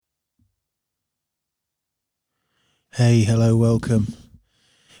Hey, hello, welcome.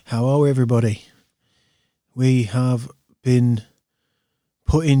 How are we, everybody? We have been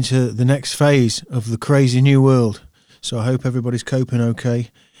put into the next phase of the crazy new world. So I hope everybody's coping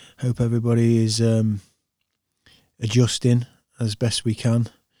okay. Hope everybody is adjusting as best we can.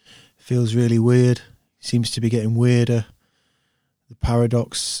 Feels really weird. Seems to be getting weirder. The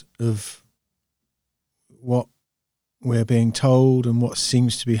paradox of what we're being told and what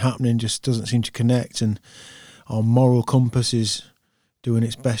seems to be happening just doesn't seem to connect, and our moral compass is doing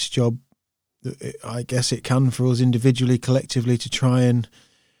its best job I guess it can for us individually, collectively, to try and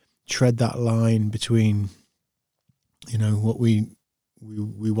tread that line between, what we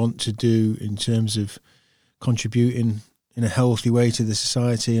want to do in terms of contributing in a healthy way to the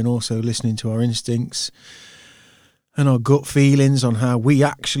society, and also listening to our instincts and our gut feelings on how we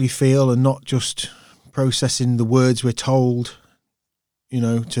actually feel, and not just processing the words we're told,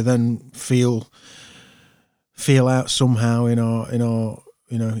 to then feel out somehow in our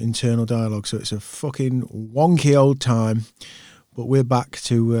internal dialogue. So it's a fucking wonky old time, but we're back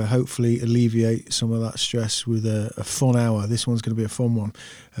to hopefully alleviate some of that stress with a fun hour. This one's going to be a fun one.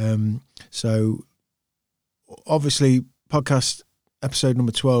 So obviously podcast episode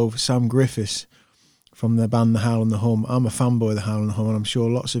number 12, Sam Griffiths from the band The Howl and the Hum. I'm a fanboy of The Howl and the Hum, and I'm sure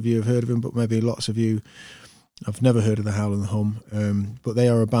lots of you have heard of him, but maybe lots of you have never heard of The Howl and the Hum. But they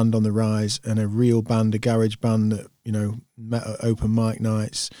are a band on the rise, and a real band, a garage band that, met at open mic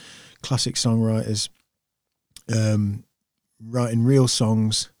nights, classic songwriters, writing real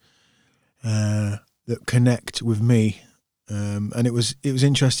songs that connect with me. And it was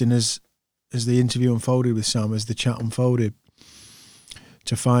interesting as the interview unfolded with Sam, as the chat unfolded,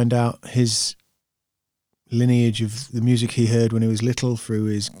 to find out his lineage of the music he heard when he was little through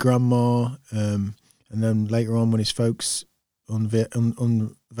his grandma, and then later on when his folks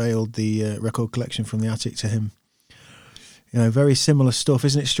unveiled the record collection from the attic to him. Very similar stuff.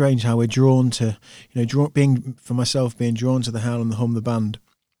 Isn't it strange how we're drawn to, being drawn to The Howl and the Hum, the band,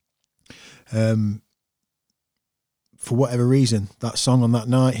 for whatever reason. That song on that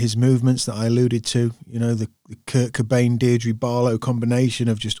night, his movements that I alluded to, the Kurt Cobain, Deirdre Barlow combination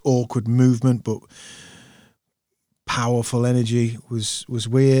of just awkward movement but powerful energy was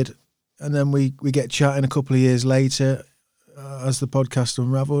weird. And then we get chatting a couple of years later as the podcast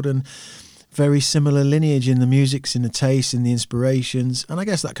unraveled, and very similar lineage in the musics, in the tastes, in the inspirations. And I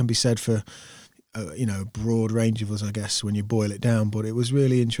guess that can be said for, a broad range of us, I guess, when you boil it down. But it was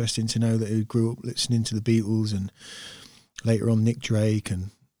really interesting to know that he grew up listening to the Beatles, and later on Nick Drake,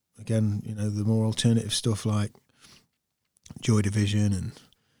 and again, the more alternative stuff like Joy Division. And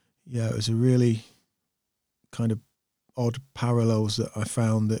yeah, it was a really kind of odd parallels that I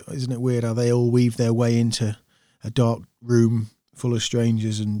found. That, isn't it weird how they all weave their way into a dark room full of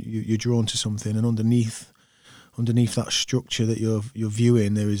strangers, and you're drawn to something, and underneath that structure that you're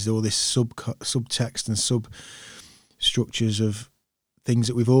viewing, there is all this subtext and substructures of things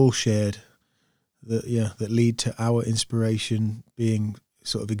that we've all shared that lead to our inspiration being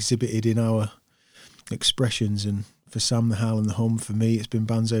sort of exhibited in our expressions. And for Sam, The Howl and the Hum, for me, it's been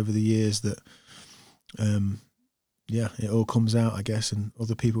bands over the years that it all comes out, I guess, and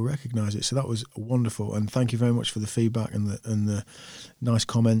other people recognise it. So that was wonderful, and thank you very much for the feedback and the nice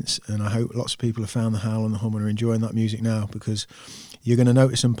comments. And I hope lots of people have found The Howl and the Hum and are enjoying that music now, because you're going to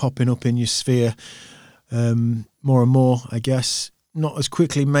notice them popping up in your sphere more and more, I guess. Not as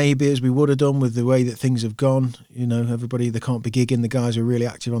quickly maybe as we would have done with the way that things have gone. Everybody, they can't be gigging. The guys are really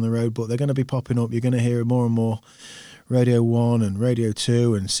active on the road, but they're going to be popping up. You're going to hear more and more. Radio 1 and Radio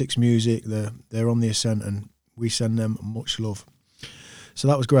 2 and Six Music, they're on the ascent, and we send them much love. So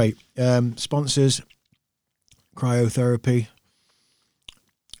that was great. Sponsors: Cryotherapy,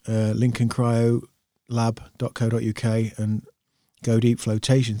 lincolncryolab.co.uk, and Go Deep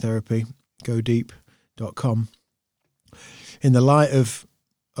Flotation Therapy, godeep.com. In the light of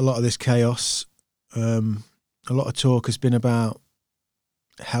a lot of this chaos, a lot of talk has been about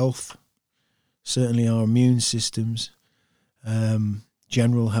health, certainly our immune systems,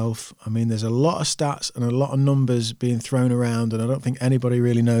 general health. I mean, there's a lot of stats and a lot of numbers being thrown around, and I don't think anybody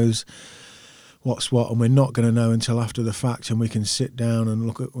really knows what's what, and we're not going to know until after the fact, and we can sit down and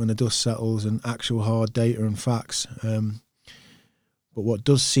look at when the dust settles and actual hard data and facts. But what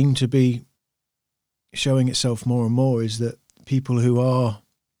does seem to be showing itself more and more is that people who are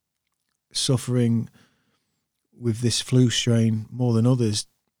suffering with this flu strain more than others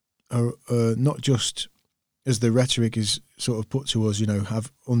are not just, as the rhetoric is sort of put to us, have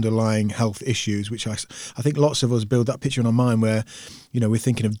underlying health issues, which I think lots of us build that picture in our mind where, we're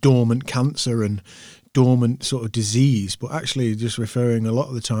thinking of dormant cancer and dormant sort of disease, but actually just referring a lot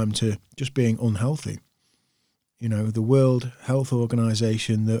of the time to just being unhealthy. you know, the World Health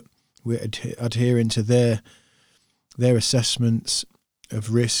Organization, that we're adhering to their assessments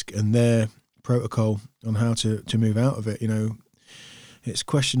of risk and their protocol on how to move out of it. You know, it's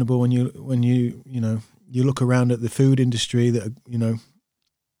questionable when you look around at the food industry that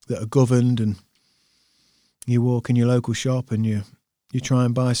are governed, and you walk in your local shop and you try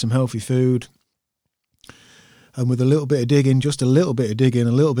and buy some healthy food, and with a little bit of digging, just a little bit of digging,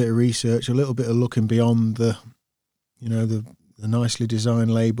 a little bit of research, a little bit of looking beyond the nicely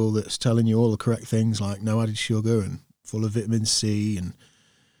designed label that's telling you all the correct things, like no added sugar and full of vitamin C and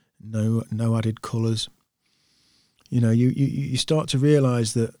no added colours. You know, you start to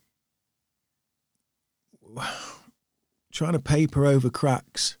realise that trying to paper over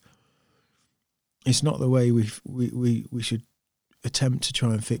cracks, it's not the way we should attempt to try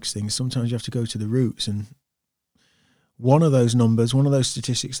and fix things. Sometimes you have to go to the roots, and one of those numbers, one of those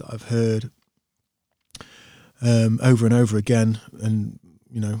statistics that I've heard over and over again, and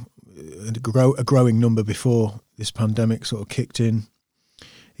you know, a growing number before this pandemic sort of kicked in,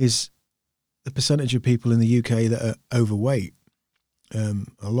 is the percentage of people in the UK that are overweight.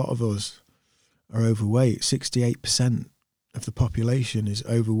 A lot of us are overweight. 68% of the population is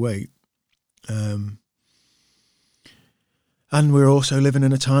overweight. And we're also living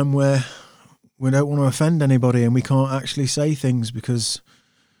in a time where we don't want to offend anybody, and we can't actually say things because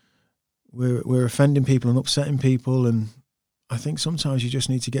we're offending people and upsetting people. And I think sometimes you just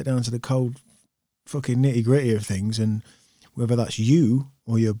need to get down to the cold fucking nitty gritty of things, and whether that's you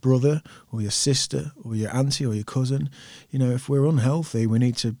or your brother or your sister or your auntie or your cousin, you know, if we're unhealthy, we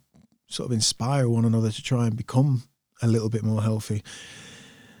need to sort of inspire one another to try and become a little bit more healthy.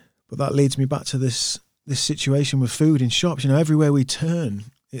 But that leads me back to this situation with food in shops. You know, everywhere we turn,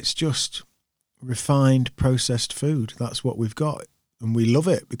 it's just refined, processed food. That's what we've got. And we love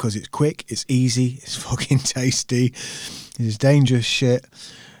it because it's quick, it's easy, it's fucking tasty, it's dangerous shit.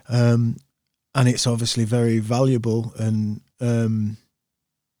 And it's obviously very valuable. And the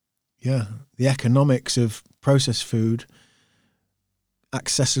economics of processed food,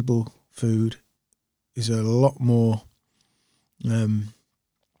 accessible food, is a lot more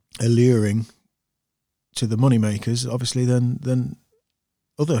alluring to the moneymakers, obviously, than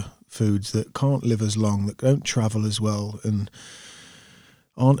other foods that can't live as long, that don't travel as well, and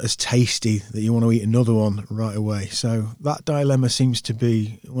aren't as tasty that you want to eat another one right away. So that dilemma seems to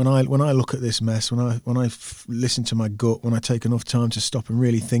be, when I look at this mess, when I listen to my gut, when I take enough time to stop and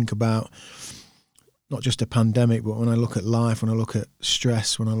really think about not just a pandemic, but when I look at life, when I look at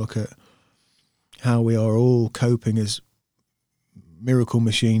stress, when I look at how we are all coping as miracle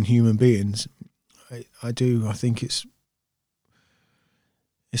machine human beings, I think it's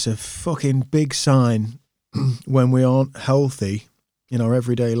a fucking big sign when we aren't healthy in our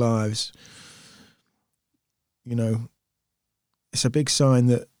everyday lives. You know, it's a big sign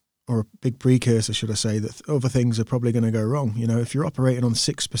that, or a big precursor, should I say, that other things are probably going to go wrong. You know, if you're operating on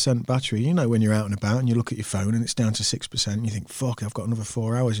 6% battery, you know, when you're out and about and you look at your phone and it's down to 6%, and you think, fuck, I've got another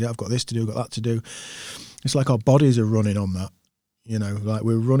 4 hours. Yeah, I've got this to do, I've got that to do. It's like our bodies are running on that. You know, like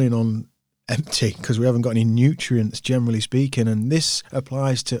we're running on empty because we haven't got any nutrients, generally speaking. And this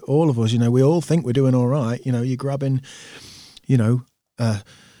applies to all of us. You know, we all think we're doing all right. You know, you're grabbing, you know, a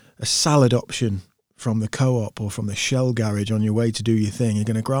salad option from the co-op or from the Shell garage on your way to do your thing. You're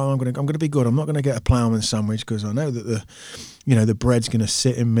going to grow, I'm going to be good. I'm not going to get a ploughman sandwich because I know that the bread's going to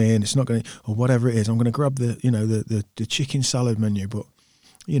sit in me and it's not going to, or whatever it is. I'm going to grab the chicken salad menu. But,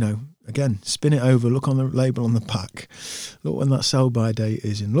 you know, again, spin it over, look on the label on the pack, look when that sell-by date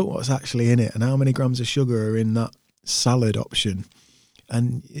is, and look what's actually in it and how many grams of sugar are in that salad option.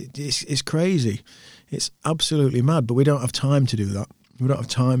 And it's crazy. It's absolutely mad, but we don't have time to do that. We don't have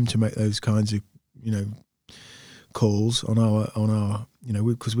time to make those kinds of, you know, calls on our, you know,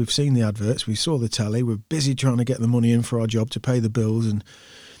 because we've seen the adverts, we saw the telly, we're busy trying to get the money in for our job to pay the bills, and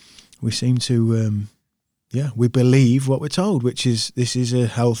we seem to, we believe what we're told, which is this is a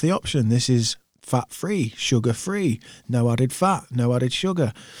healthy option. This is fat-free, sugar-free, no added fat, no added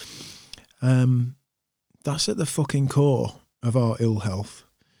sugar. That's at the fucking core of our ill health.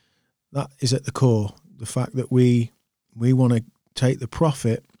 That is at the core. The fact that we want to take the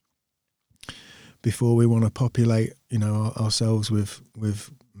profit before we want to populate, you know, ourselves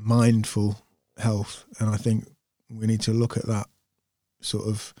with mindful health. And I think we need to look at that sort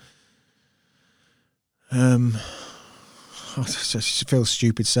of, I just feel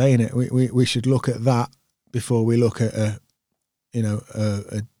stupid saying it. We should look at that before we look at a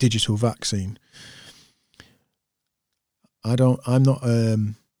digital vaccine. I'm not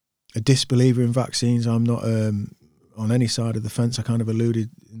a disbeliever in vaccines. I'm not on any side of the fence. I kind of alluded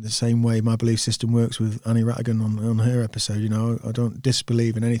in the same way my belief system works with Annie Rattigan on her episode. You know, I don't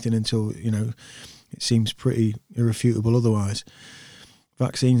disbelieve in anything until, you know, it seems pretty irrefutable otherwise.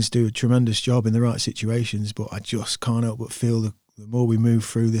 Vaccines do a tremendous job in the right situations, but I just can't help but feel the more we move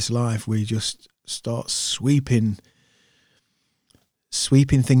through this life, we just start sweeping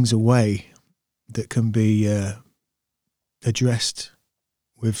things away that can be addressed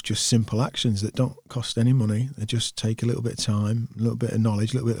with just simple actions that don't cost any money. They just take a little bit of time, a little bit of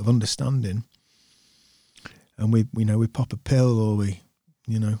knowledge, a little bit of understanding. And we pop a pill, or we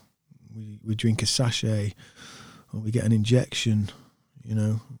drink a sachet, or we get an injection, you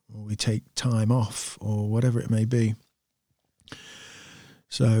know, or we take time off, or whatever it may be.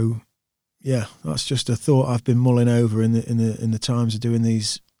 So, yeah, that's just a thought I've been mulling over in the times of doing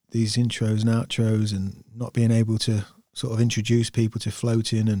these intros and outros, and not being able to sort of introduce people to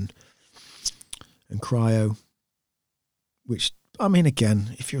floating and cryo, which, I mean,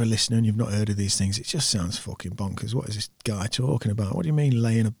 again, if you're a listener and you've not heard of these things, it just sounds fucking bonkers. What is this guy talking about? What do you mean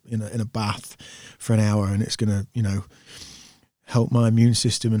laying in a bath for an hour and it's going to, you know, help my immune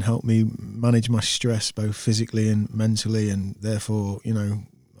system and help me manage my stress both physically and mentally, and therefore, you know,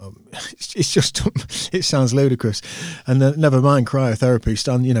 it's just, it sounds ludicrous. And never mind cryotherapy,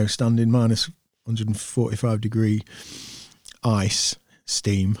 standing minus 145 degree ice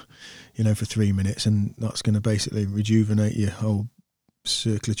steam, you know, for 3 minutes, and that's going to basically rejuvenate your whole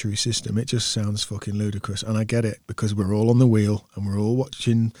circulatory system. It just sounds fucking ludicrous, and I get it, because we're all on the wheel and we're all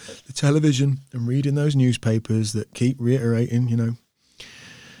watching the television and reading those newspapers that keep reiterating, you know,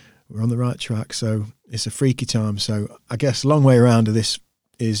 we're on the right track. So it's a freaky time. So I guess long way around to this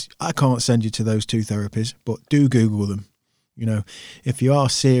is, I can't send you to those two therapies, but do Google them. You know, if you are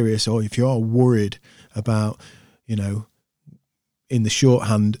serious, or if you are worried about, you know, in the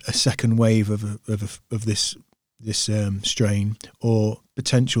shorthand, a second wave of this strain, or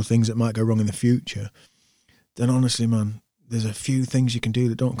potential things that might go wrong in the future, then honestly, man, there's a few things you can do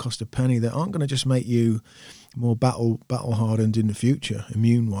that don't cost a penny, that aren't going to just make you more battle hardened in the future,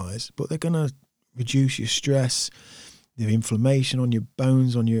 immune wise, but they're going to reduce your stress, the inflammation on your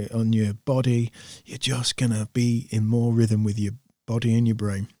bones, on your body. You're just going to be in more rhythm with your body and your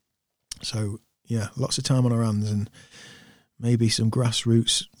brain. So yeah, lots of time on our hands, and maybe some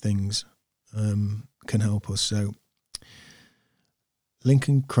grassroots things can help us. So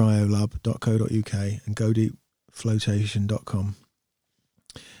lincolncryolab.co.uk and godeepflotation.com,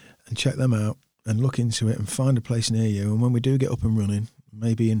 and check them out and look into it and find a place near you. And when we do get up and running,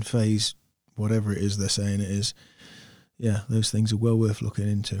 maybe in phase whatever it is they're saying it is, yeah, those things are well worth looking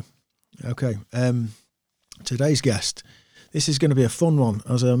into. Okay, today's guest, this is going to be a fun one.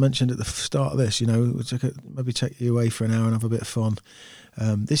 As I mentioned at the start of this, you know, maybe take you away for an hour and have a bit of fun.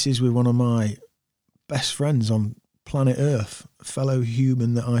 This is with one of my best friends on planet Earth, a fellow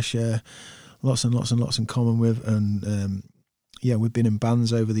human that I share lots and lots and lots in common with. And yeah, we've been in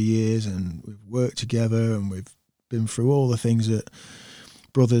bands over the years, and we've worked together, and we've been through all the things that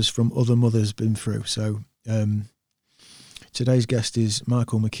brothers from other mothers been through. So today's guest is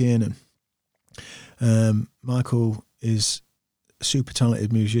Michael McKiernan. Michael is a super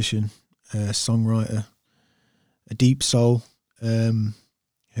talented musician, songwriter, a deep soul,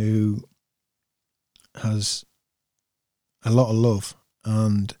 who has a lot of love.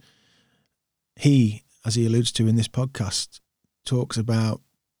 And he, as he alludes to in this podcast, talks about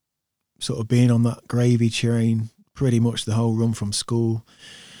sort of being on that gravy train pretty much the whole run from school,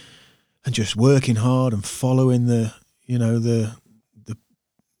 and just working hard and following the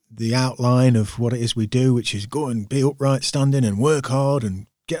outline of what it is we do, which is go and be upright standing and work hard and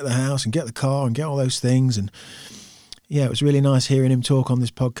get the house and get the car and get all those things. And yeah, it was really nice hearing him talk on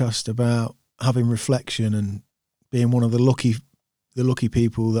this podcast about having reflection and being one of the lucky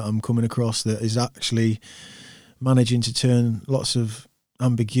people that I'm coming across that is actually managing to turn lots of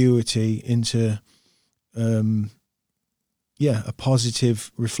ambiguity into a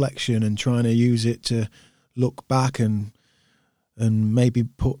positive reflection, and trying to use it to look back and maybe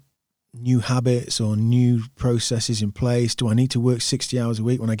put new habits or new processes in place. Do I need to work 60 hours a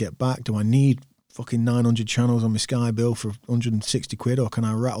week when I get back? Do I need fucking 900 channels on my Sky bill for 160 quid, or can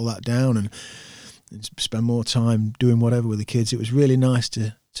I rattle that down and spend more time doing whatever with the kids? It was really nice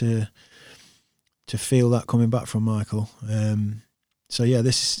to feel that coming back from Michael. So yeah,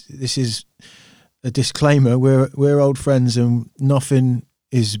 this is a disclaimer. We're old friends, and nothing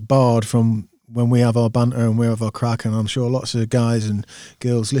is barred from when we have our banter and we have our crack. And I'm sure lots of guys and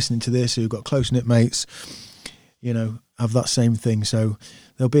girls listening to this who've got close-knit mates, you know, have that same thing. So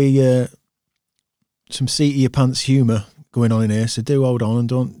there'll be some seat of your pants humour going on in here, so do hold on and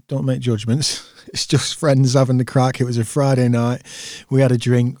don't make judgments. It's just friends having the crack. It was a Friday night. We had a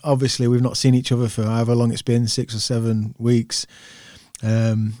drink. Obviously, we've not seen each other for however long it's been, 6 or 7 weeks.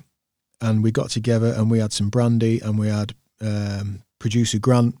 And we got together and we had some brandy, and we had producer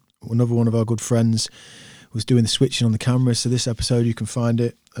Grant, another one of our good friends, was doing the switching on the camera. So this episode, you can find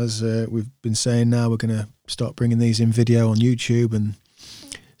it, as we've been saying now, we're going to start bringing these in video on YouTube. And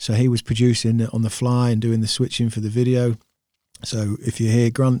so he was producing on the fly and doing the switching for the video. So if you hear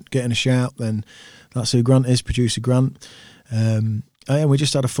Grant getting a shout, then that's who Grant is, producer Grant. And we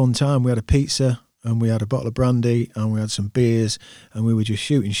just had a fun time. We had a pizza and we had a bottle of brandy and we had some beers and we were just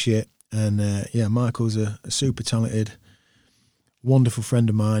shooting shit. And Michael's a super talented, wonderful friend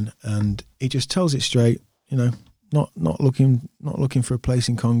of mine, and he just tells it straight. You know, not looking for a place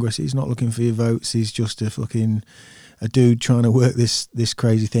in Congress. He's not looking for your votes. He's just a dude trying to work this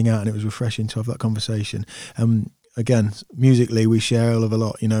crazy thing out. And it was refreshing to have that conversation. Again, musically, we share a hell of a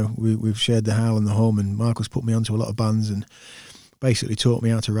lot. You know, we've shared the Howl and the Hum, and Michael's put me onto a lot of bands and basically taught me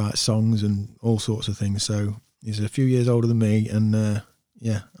how to write songs and all sorts of things. So he's a few years older than me, and I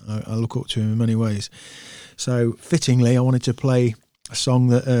look up to him in many ways. So fittingly, I wanted to play a song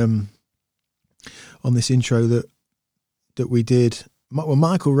that on this intro that we did. Well,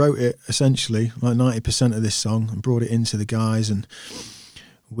 Michael wrote it essentially, like 90% of this song, and brought it into the guys, and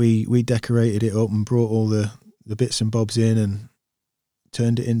we decorated it up and brought all the bits and bobs in and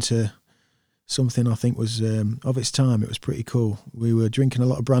turned it into something I think was of its time. It was pretty cool. We were drinking a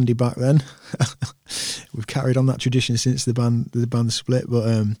lot of brandy back then. We've carried on that tradition since the band split,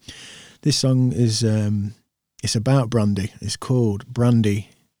 but this song is it's about brandy. It's called Brandy,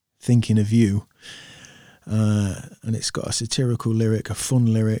 Thinking of You, and it's got a satirical lyric, a fun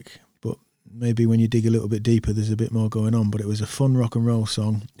lyric, but maybe when you dig a little bit deeper there's a bit more going on. But it was a fun rock and roll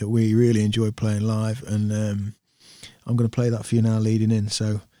song that we really enjoyed playing live, and I'm going to play that for you now leading in.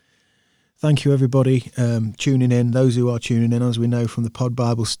 So thank you everybody tuning in. Those who are tuning in, as we know from the Pod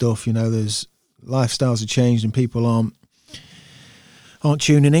Bible stuff, you know, there's lifestyles have changed and people aren't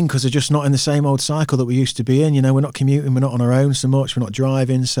tuning in because they're just not in the same old cycle that we used to be in. You know, we're not commuting, we're not on our own so much, we're not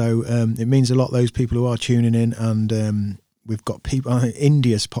driving, so it means a lot, those people who are tuning in. And we've got people, I think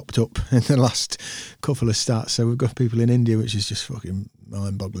India's popped up in the last couple of stats, so we've got people in India, which is just fucking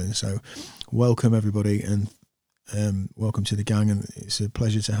mind-boggling. So welcome everybody, and welcome to the gang, and it's a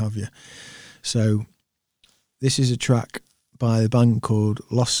pleasure to have you. So this is a track by a band called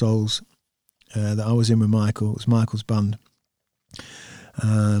Lost Souls that I was in with Michael. It was Michael's band,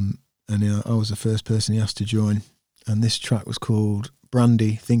 and I was the first person he asked to join, and this track was called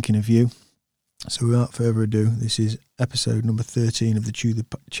Brandy, Thinking of You. So without further ado, this is episode number 13 of the Chew the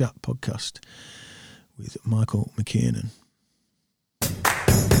Chat podcast with Michael McKiernan.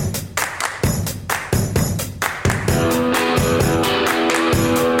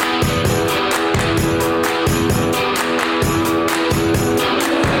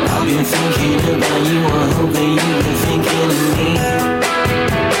 I've been thinking about you, I hope that you've been thinking of me.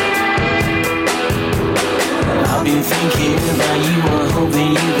 I've been thinking about you, I hope that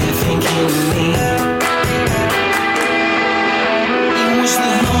you've been thinking of me. It was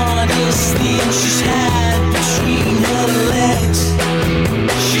the hardest thing she's had between her legs.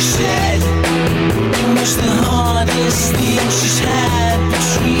 She said it was the hardest thing she's had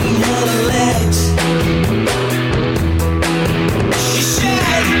between her legs. She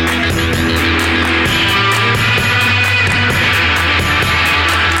said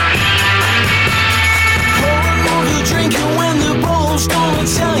pour over, drink it when the bowl's gonna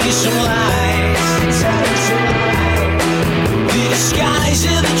tell you some lies. The disguise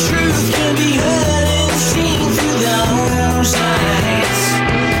of the truth can be heard and seen through those eyes.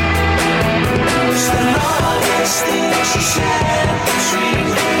 It's the hardest thing she said between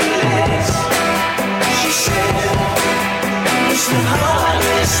her legs. She said it's the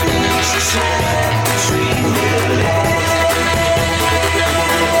hardest thing she said between her legs.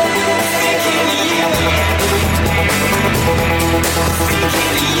 Thinking of you, thinking of you,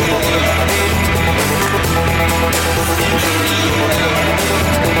 thinking of you.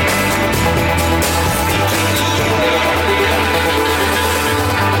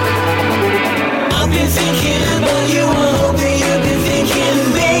 I've been thinking about you, I hope that you've been thinking of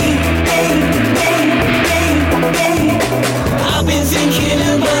me. I've been thinking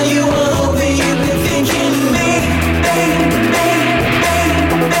about you, I hope that you've been thinking of me.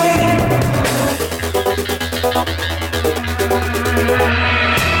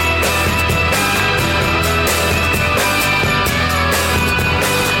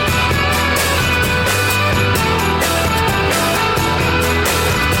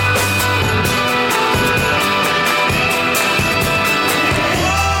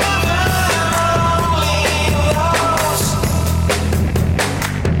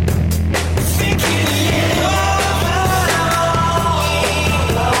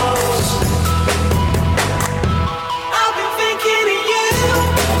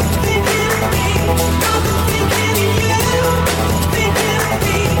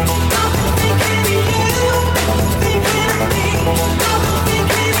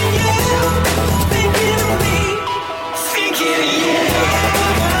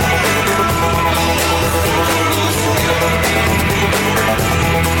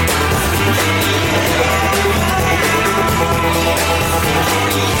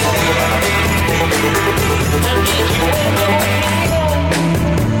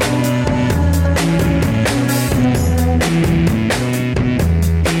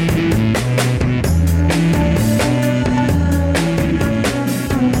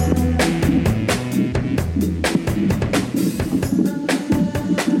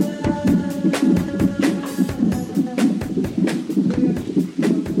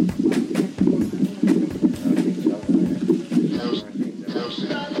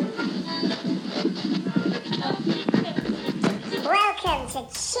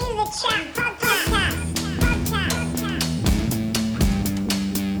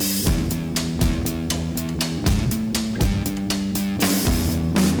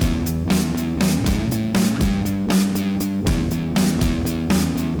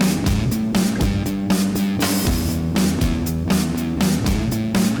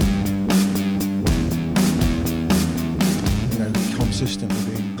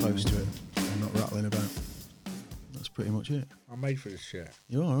 much, is it? I'm made for this shit.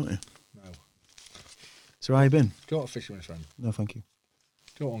 You are, aren't you? No. So how you been? Do you want a fisherman's friend? No, thank you.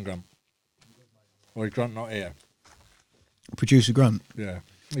 Do you want one, Grant? Or is Grant not here? Producer Grant. Yeah.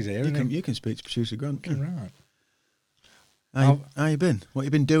 He's here, You isn't can, he? you can speak to Producer Grant. can't you? Right. How you been? What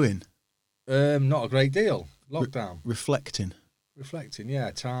you been doing? Not a great deal. Lockdown. Reflecting. Reflecting,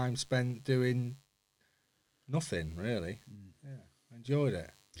 yeah. Time spent doing nothing, really. Yeah. Enjoyed it.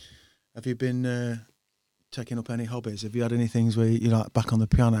 Have you been taking up any hobbies? Have you had any things where you're like back on the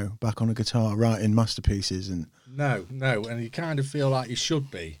piano, back on a guitar, writing masterpieces? And No, and you kind of feel like you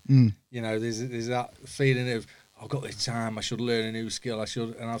should be. You know, there's that feeling of, I've got this time, I should learn a new skill,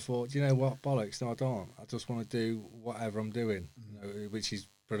 and I thought, you know what, bollocks, no I don't. I just want to do whatever I'm doing, you know, which is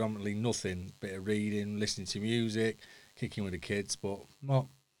predominantly nothing, bit of reading, listening to music, kicking with the kids, but not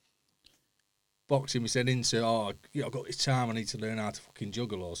boxing myself into, I've got this time, I need to learn how to fucking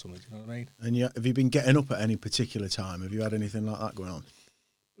juggle or something, you know what I mean? And have you been getting up at any particular time? Have you had anything like that going on?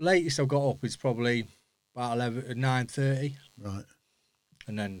 Latest I've got up is probably about 9:30, Right.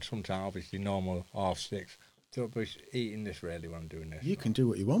 and then sometime obviously normal 6:30. So I'll be eating this really when I'm doing this. You can do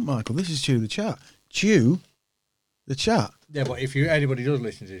what you want, Michael. This is Chew the Chat. Chew the Chat. Yeah, but if anybody does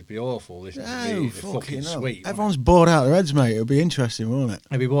listen to it, it'd be awful. Listen to me, it's fucking hell. sweet. Everyone's bored out of their heads, mate. It'll be interesting, won't it?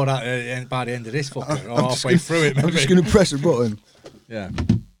 I'd be bored out by the end of this fucker, or halfway through it. Maybe. I'm just going to press a button. Yeah.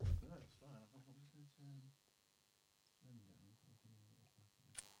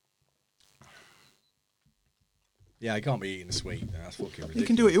 Yeah, I can't be eating the sweet. That's fucking ridiculous. You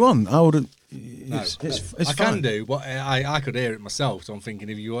can do what you want. I would. No, It's I fine. can do, but I could hear it myself. So I'm thinking,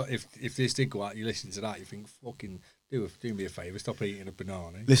 if this did go out, you listen to that, you think, fucking do me a favour, stop eating a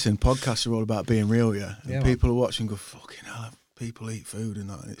banana. Listen, podcasts are all about being real, yeah. And Yeah, people are watching, go, fucking hell, people eat food and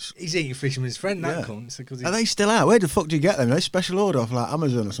that. And it's, He's eating fisherman's friend, that Yeah. cunt. Because are they still out? Where the fuck do you get them? Are they special order off like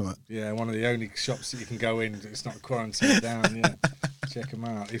Amazon or something? yeah, one of the only shops that you can go in that's not quarantined down. Yeah, check them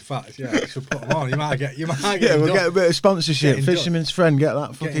out. In fact, yeah, you should put them on. You might get. Yeah, we'll get a bit of sponsorship. Get Fisherman's friend, get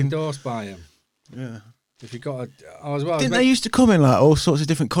that get fucking. endorsed by him. Yeah. If you got as well. Didn't they used to come in like all sorts of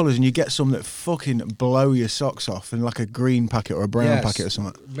different colours, and you get some that fucking blow your socks off in like a green packet or a brown packet or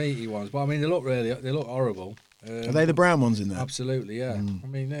something? Meaty ones, but I mean they look horrible. Are they the brown ones in there? Absolutely, yeah. I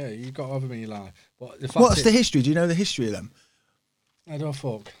mean, yeah, you've got to have them in your life. But the fact What's the history? Do you know the history of them? I don't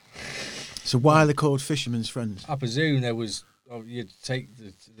fuck. So why are they called Fisherman's Friends? I presume there was you'd take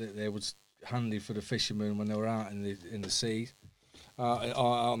there was handy for the fishermen when they were out in the sea, out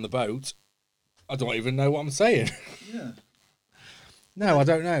on the boat. I don't even know what I'm saying. Yeah. No, I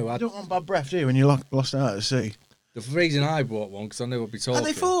don't know. I don't want bad breath, do you, when you're lost out at sea? The reason I bought one because I knew I'd be talking.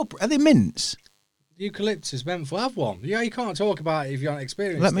 Are they mints? Eucalyptus meant for have one. Yeah, you can't talk about it if you haven't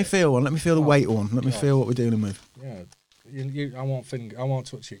experienced Let me it. feel one. Let me feel the weight one. Let me God. feel what we're dealing with. Yeah, I won't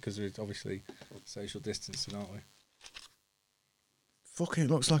touch it because we're obviously social distancing, aren't we? Fucking, it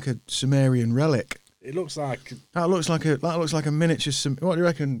looks like a Sumerian relic. It looks like That looks like a miniature. What do you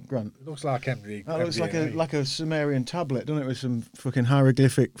reckon, Grant? it looks like MD. That looks like a Sumerian tablet, doesn't it, with some fucking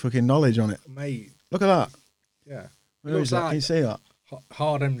hieroglyphic fucking knowledge on it. mate. Look at that. Yeah, Where is that? Can you see that?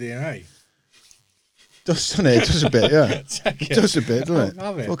 hard MDMA. Doesn't it? It does a bit, yeah. Take It does a bit, doesn't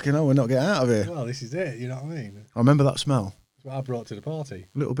Have it? it. Fucking hell, we're not getting out of here. Well, this is it. You know what I mean? I remember that smell. That's what I brought to the party.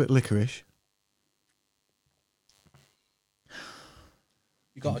 A little bit licorice.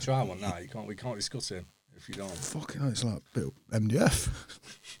 You got to try one now. We can't discuss it if you don't. Fucking hell, it's like a bit of MDF.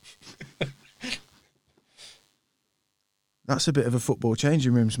 That's a bit of a football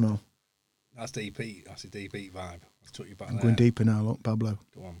changing room smell. That's DP. That's a DP vibe. Let's took you back I'm there. going deeper now, look, Pablo.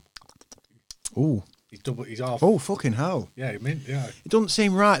 Go on. Ooh. He's half. Oh, fucking hell. Yeah, mint. Yeah. It doesn't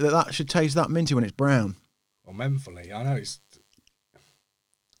seem right that should taste that minty when it's brown. Or mentally. I know it's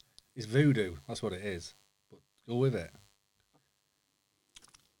voodoo. That's what it is. But go with it.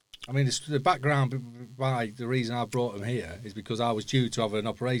 I mean, the background by the reason I brought him here is because I was due to have an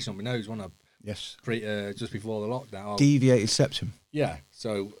operation on my nose, wasn't Yes. I? Just before the lockdown. Deviated septum. Yeah,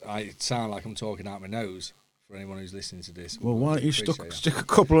 so I sound like I'm talking out my nose for anyone who's listening to this. Well, why don't you Appreciate that. stick a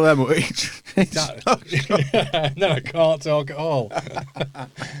couple of them at each? No, I can't talk at all.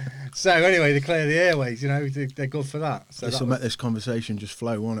 So anyway, they clear the airways, you know, they're good for that. So This that will was, make this conversation just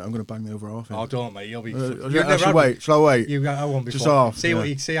flow, won't it? I'm going to bang the other half in. oh, don't mate, you'll be. Shall you've never I had wait? Shall I wait? You got one before. Just half, See yeah. what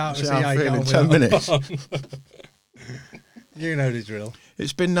you see how See how I you feel get in on 10 with minutes. that. You know the drill.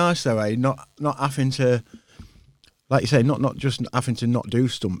 It's been nice though, eh? Not having to, like you say, not just having to not do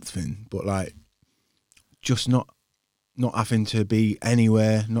something, but like just not having to be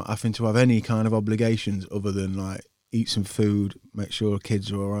anywhere, not having to have any kind of obligations other than like eat some food, make sure kids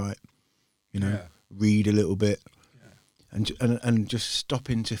are all right, you know, Yeah. read a little bit. Yeah. and just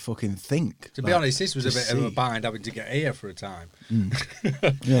stopping to fucking think. To be honest, this was a just bit of a see. bind having to get here for a time.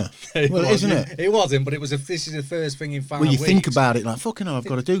 Yeah. Well, wasn't. isn't it? It wasn't, but this is the first thing in 5 Well, you weeks. think about it like, fucking hell, I've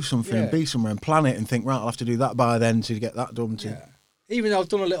got to do something and Yeah. be somewhere and plan it and think, right, I'll have to do that by then to get that done. Yeah. Even though I've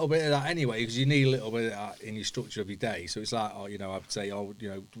done a little bit of that anyway, because you need a little bit of that in your structure of your day. So it's like, I'd say,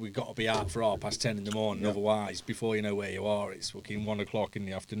 we've got to be out for 10:30 in the morning. Otherwise, before you know where you are, it's fucking 1 o'clock in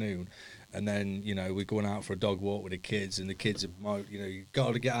the afternoon. And then, we're going out for a dog walk with the kids, and the kids are, you've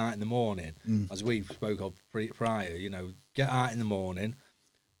got to get out in the morning, as we spoke of prior, get out in the morning,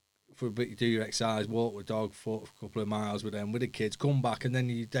 for a bit, do your exercise, walk with dog for a couple of miles with them, with the kids, come back, and then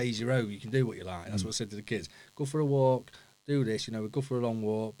your day's your own. You can do what you like. That's what I said to the kids. Go for a walk. Do this, we go for a long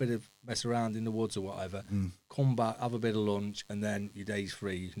walk, bit of mess around in the woods or whatever, come back, have a bit of lunch, and then your day's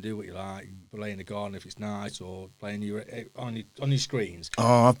free. You can do what you like, play in the garden if it's nice, or play on your screens.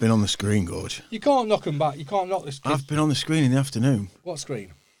 Oh, I've been on the screen, Gorge. You can't knock them back. You can't knock the kids. I've been on the screen in the afternoon. What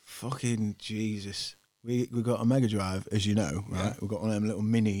screen? Fucking Jesus. We got a Mega Drive, as you know, right? Yeah. We've got one of them little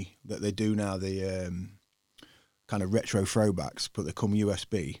mini that they do now, the kind of retro throwbacks, but they come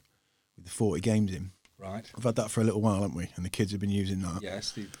USB with the 40 games in. Right. We've had that for a little while, haven't we? And the kids have been using that.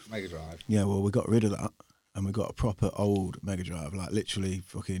 Yes, the Mega Drive. Yeah, well, we got rid of that and we got a proper old Mega Drive, like literally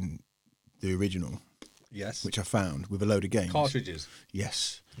fucking the original, Yes. which I found with a load of games. Cartridges?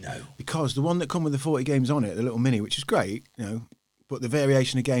 Yes. No. Because the one that come with the 40 games on it, the little mini, which is great, but the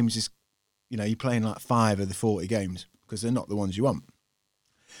variation of games is, you're playing like 5 of the 40 games because they're not the ones you want.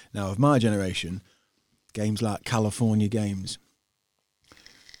 Now, of my generation, games like California Games,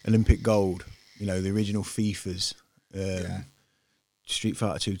 Olympic Gold, the original FIFAs, Street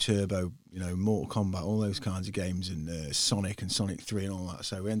Fighter 2 Turbo, Mortal Kombat, all those kinds of games, and Sonic and Sonic 3 and all that.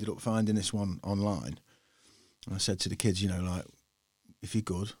 So we ended up finding this one online. And I said to the kids, if you're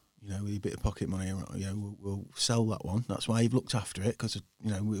good, with a bit of pocket money, we'll sell that one. That's why you've looked after it, because,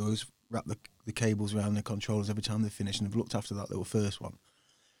 we always wrap the cables around the controllers every time they finish, and they've looked after that little first one.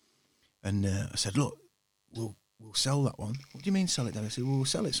 And I said, look, we'll sell that one. What do you mean sell it, Dad? I said, well, we'll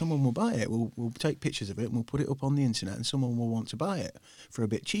sell it. Someone will buy it. We'll take pictures of it and we'll put it up on the internet, and someone will want to buy it for a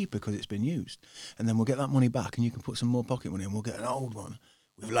bit cheaper because it's been used. And then we'll get that money back, and you can put some more pocket money, and we'll get an old one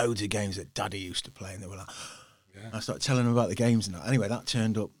with loads of games that Daddy used to play. And they were like, I started telling them about the games and that. Anyway, that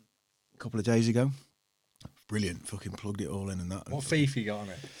turned up a couple of days ago. Brilliant. Fucking plugged it all in and that. What FIFA you got on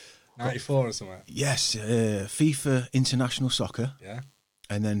it? 94 or something? Yes. FIFA International Soccer. Yeah.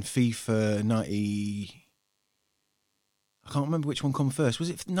 And then FIFA 90... I can't remember which one come first. Was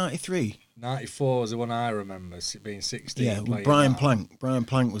it 93? 94 was the one I remember, being 16. Yeah, well, playing Brian that. Plank. Brian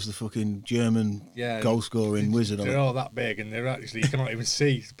Plank was the fucking German goal scoring wizard. They're all that big, and they're actually, you can't even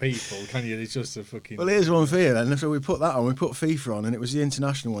see people, can you? It's just a fucking... Well, here's one for you then. So we put that on. We put FIFA on, and it was the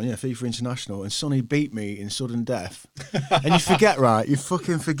international one. Yeah, FIFA International. And Sonny beat me in sudden death. And you forget, right? You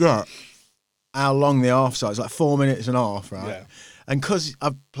fucking forget how long the half is. Like 4 minutes and a half, right? Yeah. And because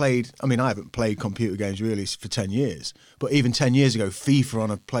I haven't played computer games really for 10 years. But even 10 years ago, FIFA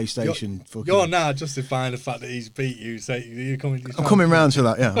on a PlayStation... You're now justifying the fact that he's beat you. So you're coming... I'm coming round to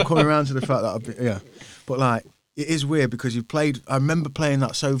that, yeah. I'm coming round to the fact that yeah. But like, it is weird because I remember playing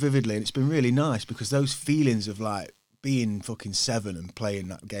that so vividly, and it's been really nice because those feelings of like being fucking 7 and playing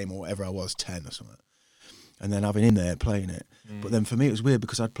that game, or whatever I was, 10 or something, and then having him there playing it. But then for me it was weird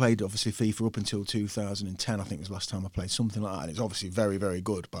because I'd played obviously FIFA up until 2010, I think was the last time I played something like that, and it's obviously very, very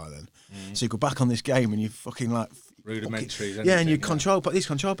good by then. So you go back on this game and you fucking like... Rudimentary. Yeah, and your control... But these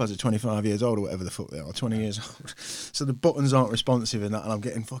control pads are 25 years old or whatever the fuck they are, 20 years old. So the buttons aren't responsive in that, and I'm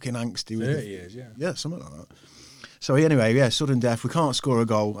getting fucking angsty with 30 years, yeah. Yeah, something like that. So anyway, yeah, sudden death. We can't score a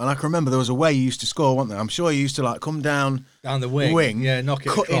goal, and I can remember there was a way you used to score, wasn't there? I'm sure you used to like come down the wing, yeah, knock it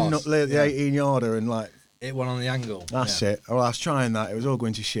cut in across. the 18-yarder and like... Hit one on the angle. That's it. Well, I was trying that. It was all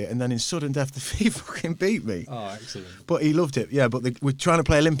going to shit. And then in sudden death, he fucking beat me. Oh, excellent. But he loved it. Yeah, but we're trying to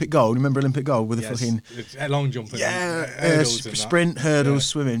play Olympic gold. Remember Olympic gold with the fucking... It's long jump. hurdles sprint, hurdles,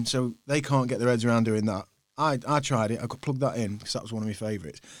 swimming. So they can't get their heads around doing that. I tried it. I could plug that in because that was one of my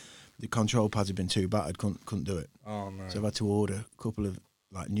favourites. The control pads had been too battered. Couldn't do it. Oh, no. So I've had to order a couple of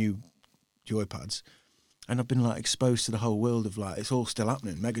like new joy pads. And I've been like exposed to the whole world of like it's all still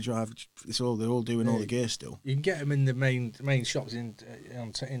happening. Mega Drive, they're all doing all the gear still. You can get them in the main shops in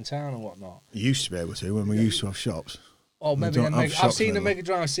town and whatnot. You used to be able to when we used to have shops. Oh, maybe don't have I've shops seen the anymore. Mega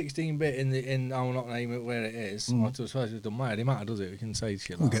Drive 16-bit in I will not name it where it is. I suppose it doesn't matter. It matter, does it? We can say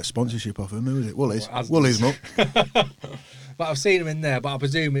shit. We'll Like get sponsorship off them. Who is it? Woolies. Well, Woolies, muck. But I've seen them in there. But I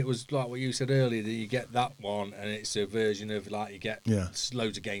presume it was like what you said earlier, that you get that one and it's a version of like you get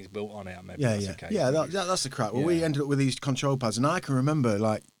loads of games built on it. Maybe Yeah, that's yeah, the case. yeah. That's the crap. Well, we ended up with these control pads, and I can remember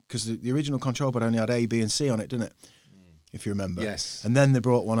like because the original control pad only had A, B, and C on it, didn't it? if you remember. Yes. And then they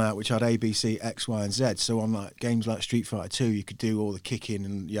brought one out which had A, B, C, X, Y, and Z. So on like games like Street Fighter 2, you could do all the kicking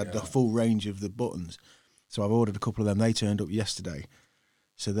and you had the full range of the buttons. So I've ordered a couple of them. They turned up yesterday.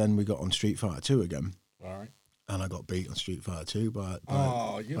 So then we got on Street Fighter 2 again. Right. And I got beat on Street Fighter 2 by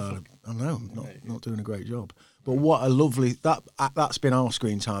I know, not doing a great job. But what a lovely that's been our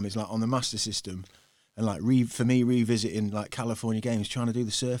screen time is like on the Master System, and like for me revisiting like California games, trying to do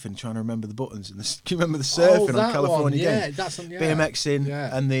the surfing, trying to remember the buttons. And do you remember the surfing on California games? That's on, BMXing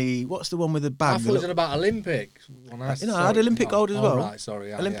and the what's the one with the bag? I thought it was about Olympic. I had Olympic gold as well. Right,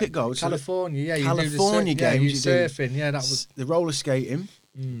 sorry, Olympic gold. California, so California games. You surfing, that was the roller skating,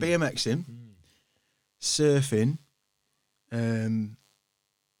 BMXing, surfing,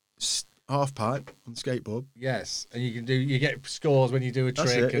 half pipe on skateboard. Yes, and you get scores when you do a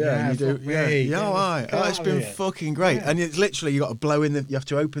That's trick. it, And you do. It's been fucking great. Yeah. And it's literally you got to blow in you have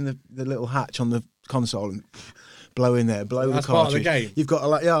to open the little hatch on the console and blow in there, blow That's the cartridge. part of the game. You've got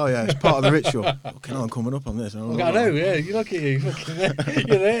to it's part of the ritual. Fucking hell, I'm coming up on this. I know, yeah. You look at you,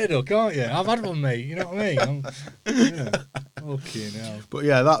 you're there, though, can't you? I've had one, mate. You know what I mean? Fucking hell. But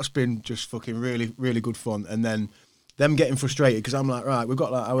yeah, that's been just fucking really, really good fun. And then them getting frustrated because I'm like, right, we've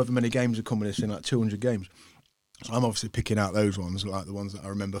got like however many games are coming in, like 200 games. So I'm obviously picking out those ones, like the ones that I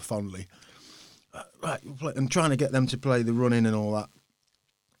remember fondly. Right, and trying to get them to play the running and all that.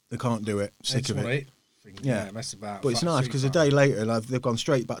 They can't do it. Sick of it. Mess about. But it's nice because a day later, like, they've gone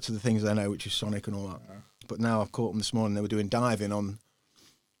straight back to the things they know, which is Sonic and all that. But now I've caught them this morning. They were doing diving on.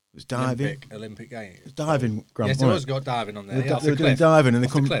 It was diving. Olympic game. It was diving. Yes, there was got diving on there. They were doing diving and they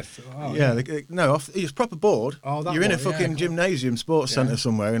come. The cliff. Oh, It's proper board. Oh, that You're in a one, fucking cool. gymnasium, sports centre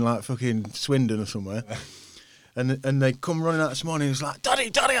somewhere in like fucking Swindon or somewhere. And they come running out this morning. It's like, Daddy,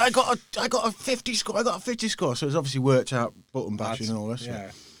 I got a 50 score. I got a 50 score. So it's obviously worked out button bashing and all this.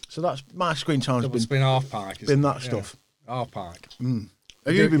 Yeah. So that's my screen time's been half park. Been that stuff. Half park.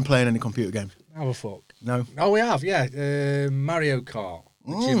 Have you been playing any computer games? Have a fuck. No. Oh, we have. Yeah. Mario Kart.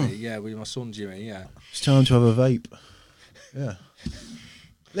 With Jimmy. Yeah, with my son Jimmy. Yeah. It's time to have a vape. Yeah.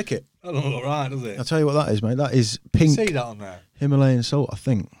 Lick it. That don't look right, does it? I'll tell you what that is, mate. That is pink See that on there? Himalayan salt, I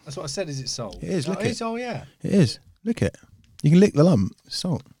think. That's what I said. Is it salt? It is. Lick it. Oh, yeah. It is. Lick it. You can lick the lump. It's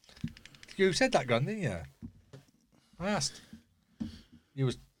salt. You said that, Grant, didn't you? I asked. You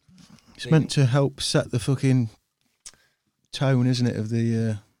was. It's meant to help set the fucking tone, isn't it, of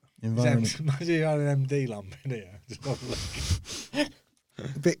the environment? Imagine you had an MD lamp in here.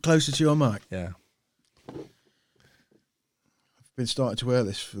 A bit closer to your mic. Yeah. I've been starting to wear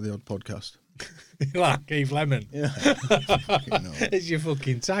this for the odd podcast. Like Keith Lemon. Yeah. It's your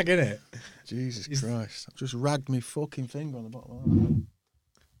fucking tag, isn't it? Jesus Christ. I've just ragged my fucking finger on the bottom of that.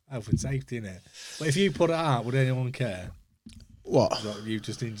 Health and safety, innit? But if you put it out, would anyone care? What? Like you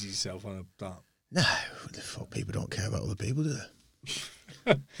just injured yourself on that. No, the fuck, people don't care about other people, do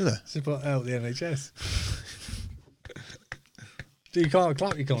they? Do they? So put out the NHS. You can't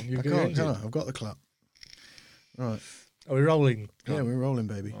clap, you can't. I can't, can I? I've got the clap. Right. Are we rolling? Yeah, we're rolling,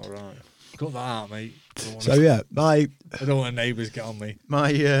 baby. All right. Cut that out, mate. So yeah, I don't want neighbours get on me.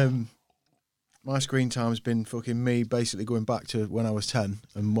 My screen time's been fucking me basically going back to when I was 10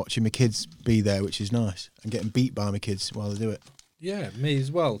 and watching my kids be there, which is nice, and getting beat by my kids while they do it. Yeah, me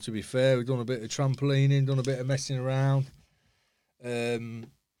as well, to be fair. We've done a bit of trampolining, done a bit of messing around. Yeah,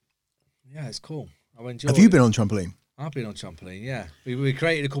 it's cool. I've enjoyed it. Have you been on trampoline? I've been on trampoline, yeah. We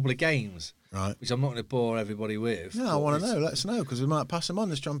created a couple of games, right? Which I'm not going to bore everybody with. No, I want to know. Let us know, because we might pass them on.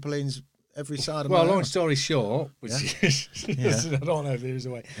 There's trampolines every side of Well, my long house. story short, which is, I don't know if there is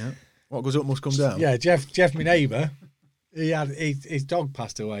a way. Yeah. What goes up must come down. Yeah, Jeff, my neighbour, his dog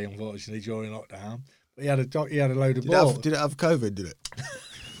passed away, unfortunately, during lockdown. But he had a load of balls. Did it have COVID, did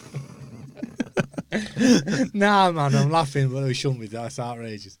it? Nah, man, I'm laughing, but it shouldn't be. That's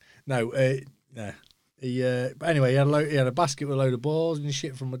outrageous. No, no. But anyway, he had a basket with a load of balls and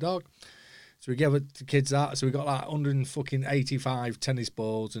shit from my dog. So we gave the kids that. So we got like 185 tennis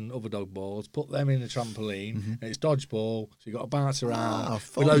balls and other dog balls. Put them in the trampoline. And it's dodgeball. So you got to bounce around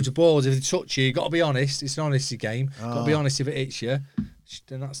with loads of balls. If they touch you, you got to be honest. It's an honesty game. Got to be honest. If it hits you,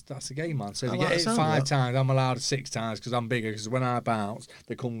 then that's the game, man. So if you get hit 5 times, I'm allowed 6 times because I'm bigger. Because when I bounce,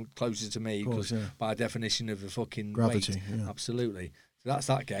 they come closer to me. Because by definition of the fucking gravity, weight. Yeah. Absolutely. So that's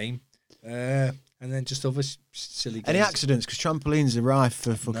that game. And then just other silly games. Any accidents? Because trampolines are rife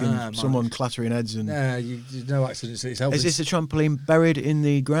for fucking someone clattering heads. And there's no accidents. Is this a trampoline buried in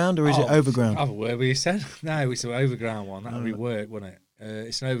the ground or is it overground? Have a word with you, said. No, it's an overground one. That would be work, wouldn't it?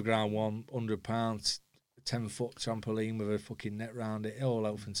 It's an overground one, £100, 10-foot trampoline with a fucking net round it, all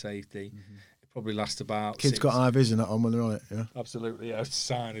health and safety. It probably lasts about. Kids got eye vision that on when they're on it, yeah? Absolutely, yeah.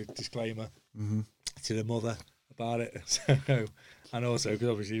 Sign a disclaimer to the mother. about it. So, and also because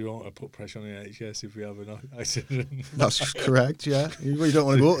obviously you don't want to put pressure on the NHS if we have an accident. That's correct. Yeah, you don't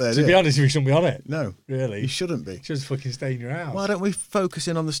want to go up there. To do be you? honest, we shouldn't be on it. No, Really, you shouldn't be. just fucking stay in your house. Why don't we focus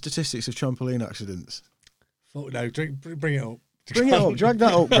in on the statistics of trampoline accidents? Fuck no, bring it up. Bring it up, drag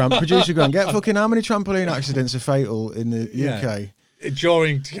that up, Grant. Producer Grant, get fucking how many trampoline accidents are fatal in the UK?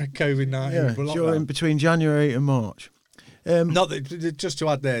 During COVID-19, Yeah, during between January and March. Not that, just to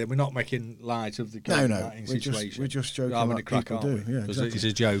add there, we're not making light of the COVID-19 situation. We're just joking having like a crack, people aren't do. we? Yeah, 'Cause exactly. it's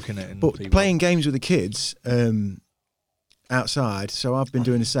a joke, isn't it? But playing games with the kids outside, so I've been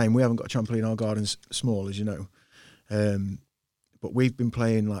doing the same. We haven't got a trampoline. Our garden's small, as you know. But we've been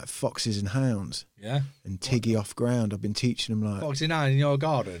playing like foxes and hounds. Yeah. And Tiggy off ground. I've been teaching them like Foxy 9 in your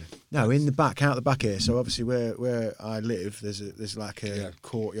garden? no, in the back, out the back here. So obviously where I live, there's like a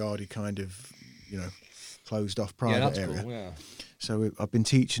courtyardy kind of, closed off private area. Cool, yeah. So I've been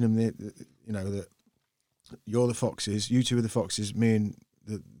teaching them that you're the foxes, you two are the foxes, me and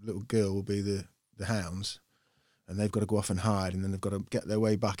the little girl will be the hounds, and they've got to go off and hide, and then they've got to get their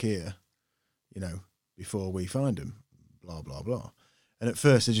way back here, before we find them. Blah blah blah. And at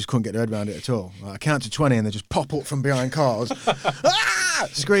first they just couldn't get their head around it at all. Like, I count to 20 and they just pop up from behind cars,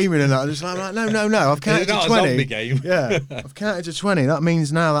 screaming and that. I'm just like, no, I've counted to 20. It's not a zombie game. Yeah, I've counted to 20. That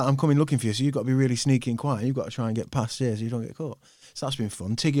means now that I'm coming looking for you, so you've got to be really sneaky and quiet. You've got to try and get past here so you don't get caught. So that's been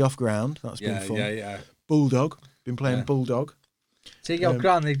fun. Tiggy off ground, that's been fun. Yeah. Bulldog, been playing Bulldog. Tiggy off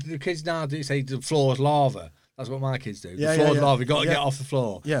ground, the kids now do say the floor's lava. That's what my kids do. Yeah, the floor's yeah. lava, you've got to Yeah. get off the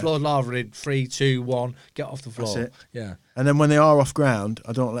floor. Yeah. Floor's lava in 3, 2, 1, get off the floor. That's it. Yeah. And then when they are off ground,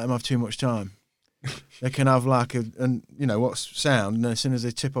 I don't let them have too much time. They can have like what's sound, and then as soon as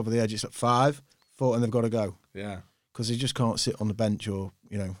they tip over the edge, it's at 5, 4, and they've got to go. Yeah. Because they just can't sit on the bench or,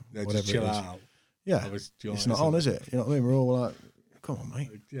 They whatever just chill it is. out. Yeah, it's not on, is it? You know what I mean? We're all like, come on,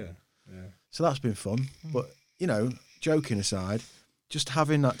 mate. Yeah. So that's been fun. But, joking aside, just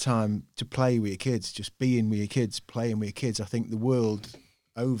having that time to play with your kids, just being with your kids, playing with your kids, I think the world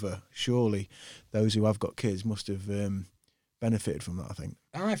over, surely, those who have got kids must have benefited from that, I think.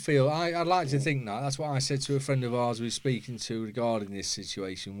 I'd like to think that. That's what I said to a friend of ours we were speaking to regarding this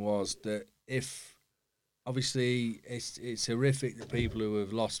situation, was that if, obviously, it's horrific that people who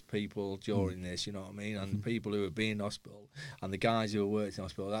have lost people during this, you know what I mean, and people who have been in hospital, and the guys who have worked in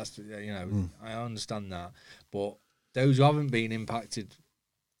hospital, I understand that. But those who haven't been impacted,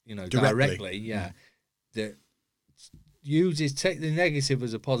 directly, that take the negative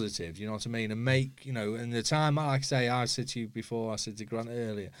as a positive, you know what I mean, and make, and the time, like I say, I said to you before, I said to Grant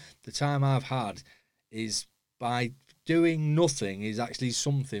earlier, the time I've had is by doing nothing is actually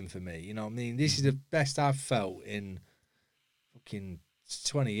something for me, you know what I mean. This is the best I've felt in fucking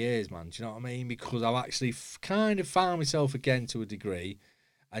 20 years, man, do you know what I mean, because I've actually kind of found myself again to a degree,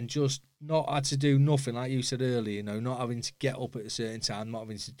 and just not had to do nothing, like you said earlier, not having to get up at a certain time, not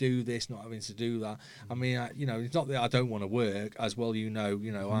having to do this, not having to do that. I mean, it's not that I don't want to work, as well,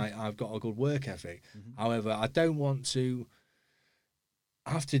 I've got a good work ethic. However, I don't want to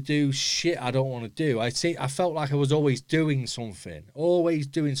have to do shit I don't want to do. I felt like I was always doing something,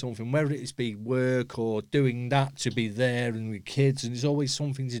 whether it's be work or doing that to be there and with kids, and there's always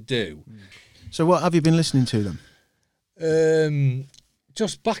something to do. So what have you been listening to them?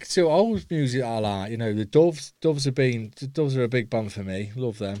 Just back to old music I like, the Doves. Doves are a big band for me.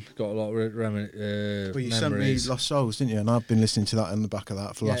 Love them. Got a lot of Well, you memories. sent me Lost Souls, didn't you? And I've been listening to that in the back of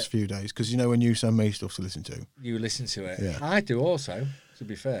that for the last few days. Because when you send me stuff to listen to. You listen to it. Yeah. I do also, to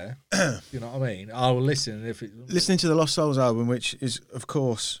be fair. You know what I mean? I'll listen if it... Listening to the Lost Souls album, which is, of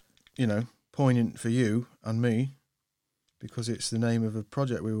course, poignant for you and me, because it's the name of a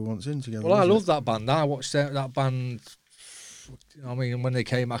project we were once in together. Well, I wasn't love that band. I watched that band... I mean, when they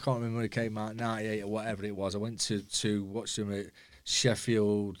came, I can't remember when they came out, 98 or whatever it was. I went to watch them at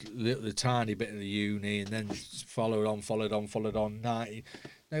Sheffield, the tiny bit of the uni, and then followed on 90.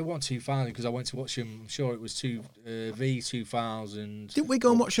 No, 2000, because I went to watch them. I'm sure it was V2000. Didn't we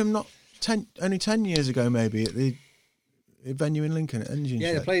go and watch them only 10 years ago, maybe, at the venue in Lincoln at Engine Yeah,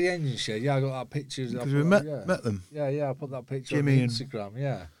 Shed? they played the Engine Shed. Yeah, I got that picture. Because we met them. Yeah, I put that picture Jimmy on Instagram.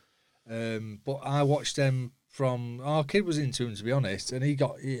 Yeah, but I watched them from our kid was into him, to be honest, and we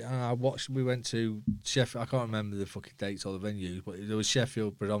went to Sheffield. I can't remember the fucking dates or the venues, but there was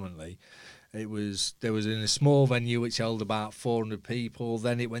Sheffield predominantly. There was in a small venue which held about 400 people.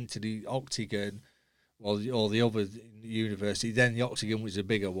 Then it went to the Octagon, or the other university. Then the Octagon was a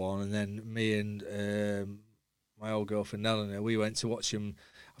bigger one, and then me and my old girlfriend Eleanor, we went to watch him.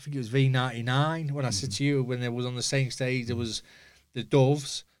 I think it was V99. When I said to you, when they was on the same stage, there was the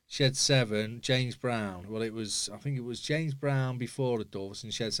Doves. Shed 7, James Brown. Well, I think it was James Brown before the Doves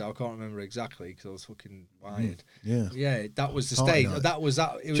and Shed 7. I can't remember exactly because I was fucking wired. Yeah, that was the Party stage. night. That was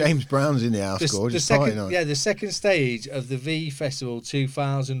that. It was, James Brown's in the house, gorgeous. the second, party night. yeah, the second stage of the V Festival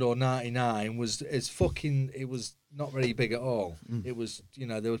 2000 or 99 was it was not very big at all. It was,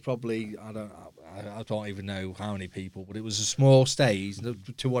 there was probably I don't even know how many people, but it was a small stage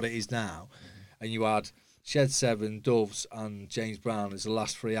to what it is now, and you had Shed 7, Doves, and James Brown as the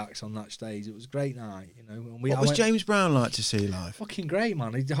last 3 acts on that stage. It was a great night, And What was James Brown like to see live? Fucking great,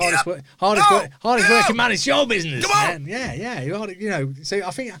 man. He's the hardest working man in show business, man. Yeah. So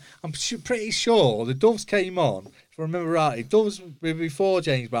I think I'm pretty sure the Doves came on. If I remember rightly, Doves were before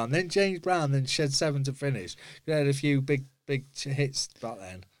James Brown, then James Brown, then Shed 7 to finish. They had a few big hits back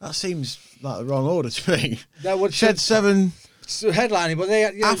then. That seems like the wrong order to me. Shed 7 headlining, but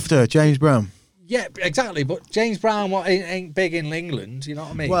they after James Brown. Yeah, exactly. But James Brown ain't big in England. You know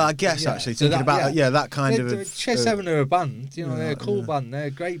what I mean? Well, I guess actually thinking about that kind of. Shed 7 are a band. They're a cool band. They're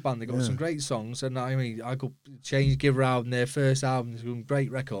a great band. They got some great songs, and I mean, I could change Giver album, their first album, some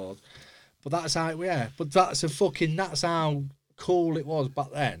great record. But that's how, But that's how cool it was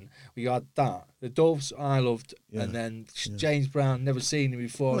back then. We had that. The Doves I loved, and then James Brown, never seen him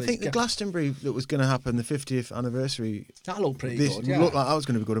before. Well, I think the Glastonbury that was going to happen, the 50th anniversary. That looked pretty good. Yeah. Looked like that was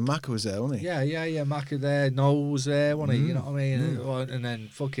going to be good, and Macca was there, wasn't he? Yeah. Macca there, Noel was there, wasn't he? You know what I mean? And then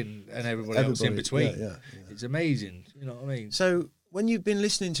everybody else in between. Yeah. It's amazing. You know what I mean? So when you've been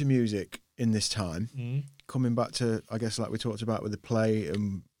listening to music in this time, coming back to, I guess, like we talked about with the play,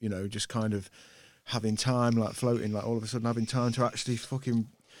 and just kind of having time, like floating, like all of a sudden having time to actually fucking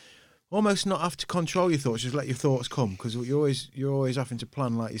almost not have to control your thoughts, just let your thoughts come, because you're always having to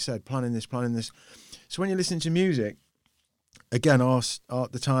plan, like you said, planning this. So when you're listening to music, again,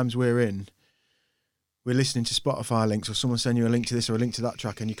 the times we're listening to Spotify links, or someone send you a link to this or a link to that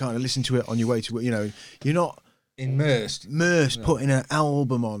track, and you kind of listen to it on your way to, you're not immersed, putting an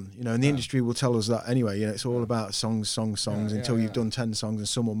album on, and the industry will tell us that anyway. It's all about songs until you've done 10 songs, and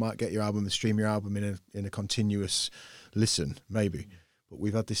someone might get your album and stream your album in a continuous listen, maybe. But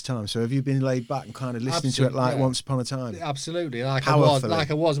we've had this time. So have you been laid back and kind of listening to it like once upon a time? Absolutely, like I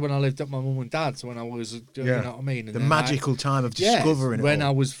was when I lived at my mum and dad's, when I was, you know what I mean? And the magical time of discovering it. When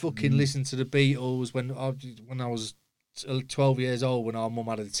I was fucking listening to the Beatles, when I was 12 years old, when our mum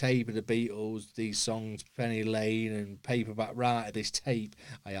had a tape of the Beatles, these songs, Penny Lane and Paperback Writer, this tape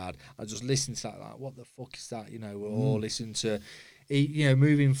I just listened to that, like, what the fuck is that? We're all listening to,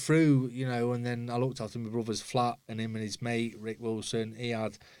 moving through, and then I looked after my brother's flat, and him and his mate, Rick Wilson, he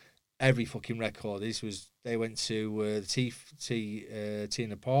had every fucking record. They went to the Tea in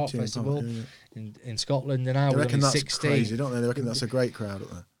the Park Festival in Scotland, and I was only 16. That's crazy, don't they? They reckon that's a great crowd up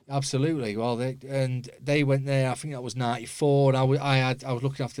there. Absolutely. Well, they went there. I think that was '94, and I was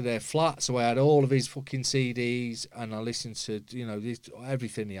looking after their flat, so I had all of his fucking CDs, and I listened to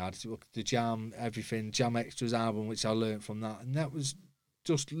everything he had, the Jam, everything, Jam Extras album, which I learned from that, and that was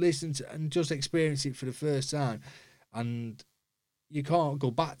just listen to and just experience it for the first time, and you can't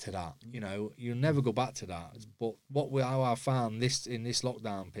go back to that. You'll never go back to that. But how I found this in this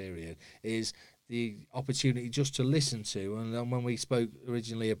lockdown period is the opportunity just to listen to, and then when we spoke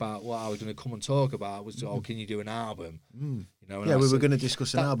originally about what I was going to come and talk about was, can you do an album? And we were going to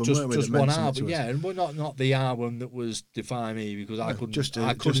discuss an album, weren't we? Just one album, and not the album that was Define Me, because I couldn't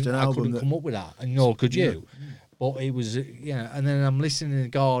come up with that, and nor could you. But it was, and then I'm listening in the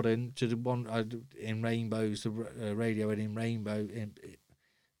garden to the one in Rainbows, the Radiohead in Rainbow,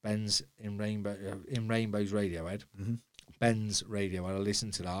 Ben's in Rainbow's Radiohead. Ben's Radiohead, I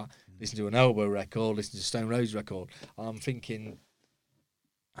listened to that. Listen to an Elbow record, listen to Stone Roses record. I'm thinking,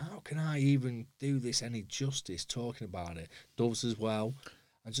 how can I even do this any justice talking about it? Doves as well.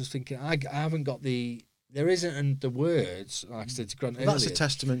 I'm just thinking, I haven't got there isn't the words, like I said to Grant earlier. That's a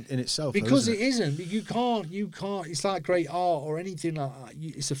testament in itself. Because though, it isn't. You can't, it's like great art or anything like that.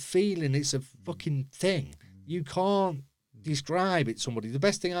 It's a feeling, it's a fucking thing. You can't describe it to somebody. The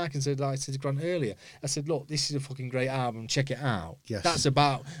best thing I can say, like I said to Grant earlier, I said, look, this is a fucking great album, check it out. Yes. That's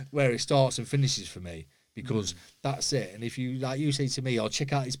about where it starts and finishes for me, because that's it. And if you, like you say to me,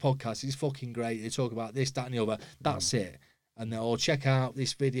 check out his podcast, it's fucking great, they talk about this, that and the other, that's it. And or check out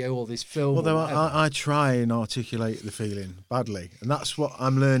this video or this film. Well, I try and articulate the feeling badly, and that's what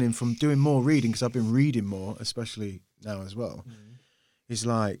I'm learning from doing more reading, because I've been reading more, especially now as well. Is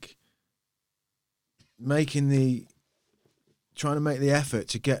like trying to make the effort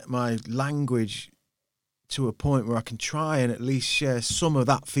to get my language to a point where I can try and at least share some of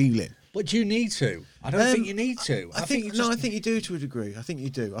that feeling. But you need to. I don't think you need to. I think you do to a degree. I think you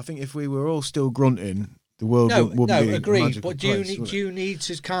do. I think if we were all still grunting, the world wouldn't be a agreed. magical But do place, would it? you need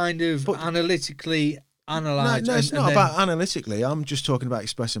to kind of But- analytically analyze? No, it's and not then- about analytically. I'm just talking about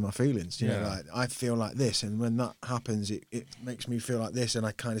expressing my feelings. You know, Yeah. like I feel like this, and when that happens, it makes me feel like this, and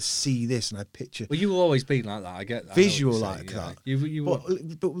I kind of see this, and I picture. Well, you've always been like that. I get that. Visual I know what like you're saying, that.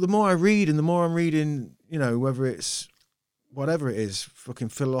 yeah. But the more I read, and the more I'm reading, you know, whether it's whatever it is, fucking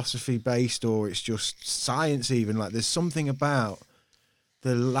philosophy based, or it's just science, even like there's something about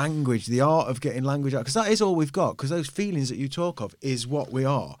the language, the art of getting language out, because that is all we've got. Because those feelings that you talk of is what we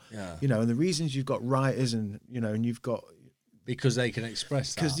are. Yeah. You know, and the reasons you've got writers, and you know, and you've got. Because they can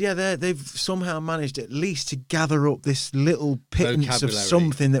express that. Because they've somehow managed at least to gather up this little pittance of Vocabulary.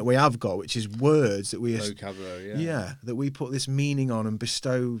 something that we have got, which is words that we Vocabulary, that we put this meaning on and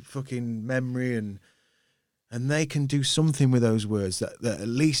bestow fucking memory, and they can do something with those words that at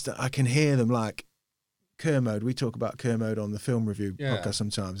least I can hear them. Like Kermode, we talk about Kermode on the film review podcast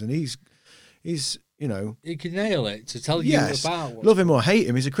sometimes, and he's you know, he can nail it to tell you yes, about what's love him or hate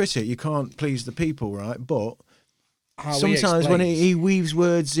him, he's a critic. You can't please the people, right? But how he sometimes when explains. he weaves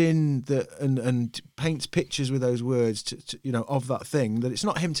words in that and paints pictures with those words to, you know, of that thing, that it's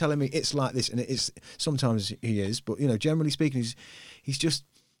not him telling me it's like this, and it is. Sometimes he is, but you know, generally speaking, he's just,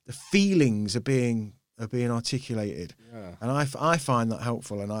 the feelings are being articulated, and I find that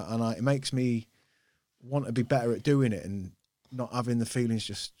helpful, and it makes me want to be better at doing it and not having the feelings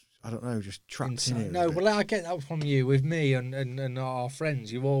just, I don't know, just trapped in here. No, well, I get that from you. With me and our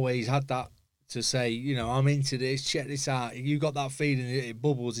friends, you've always had that to say, you know, I'm into this, check this out. You got that feeling, it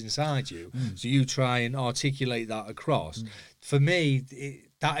bubbles inside you, so you try and articulate that across. For me,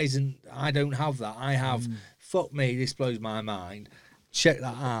 that isn't, I don't have that. I have, fuck me, this blows my mind. Check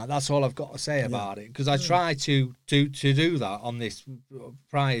that out. That's all I've got to say about it, because I try to do that on this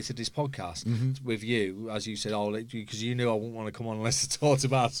prior to this podcast with you, as you said, because you knew I wouldn't want to come on unless I talked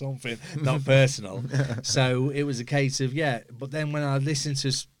about something not personal. So it was a case of but then when I listened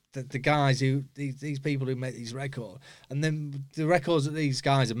to the guys who these people who make these records, and then the records that these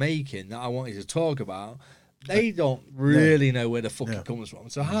guys are making that I wanted to talk about, they don't really know where the fuck it comes from.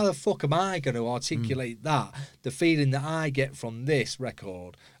 So how the fuck am I going to articulate that, the feeling that I get from this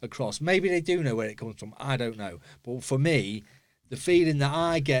record across? Maybe they do know where it comes from. I don't know. But for me, the feeling that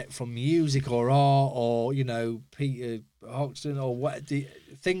I get from music or art or, you know, Peter Hoxton or what the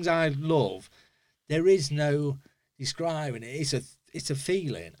things I love, there is no describing it. It's a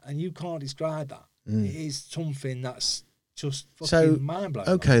feeling, and you can't describe that. It is something that's just fucking mind-blowing.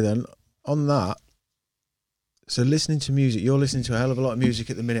 Okay, then, on that, so listening to music, you're listening to a hell of a lot of music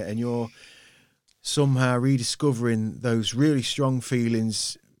at the minute, and you're somehow rediscovering those really strong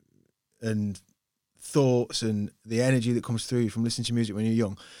feelings and thoughts and the energy that comes through you from listening to music when you're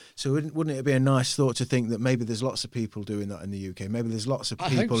young. So wouldn't it be a nice thought to think that maybe there's lots of people doing that in the UK? Maybe there's lots of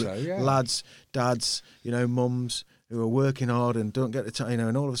people, lads, dads, you know, mums, who are working hard and don't get the time, you know,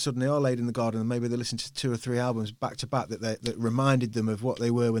 and all of a sudden they are laid in the garden, and maybe they listen to 2 or 3 albums back to back that reminded them of what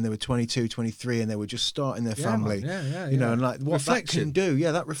they were when they were 22, 23, and they were just starting their family. You know, and like what reflection. That can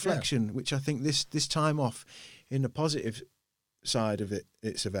do, that reflection, which I think this time off in the positive side of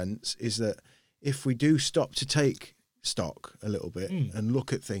its events is that if we do stop to take stock a little bit and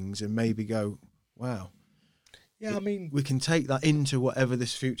look at things and maybe go, wow. Yeah, I mean, we can take that into whatever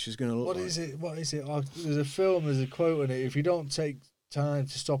this future is going to look like. What is it? There's a film, there's a quote in it. If you don't take time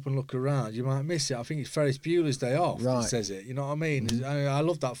to stop and look around, you might miss it. I think it's Ferris Bueller's Day Off that says it. You know what I mean? I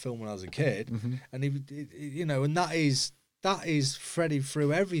loved that film when I was a kid, and you know, and that is threaded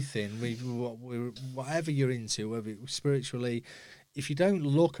through everything. Whatever you're into, whether spiritually. If you don't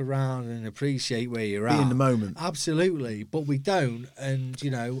look around and appreciate where you're at, be in the moment, absolutely. But we don't, and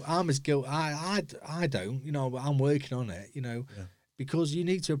you know, I'm as guilty. I don't, you know, but I'm working on it, you know, because you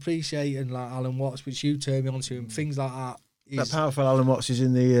need to appreciate, and like Alan Watts, which you turned me onto, and things like that. That powerful Alan Watts is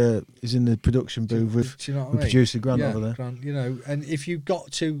in the production booth with, you know with producer Grant over there. Grant, you know, and if you've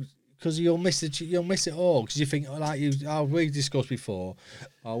got to. Because you'll miss it all. Because you think, like we discussed before,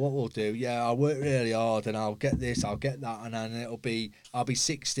 what we'll do, I'll work really hard and I'll get this, I'll get that, and then I'll be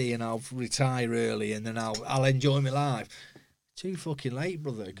 60 and I'll retire early, and then I'll enjoy my life. Too fucking late,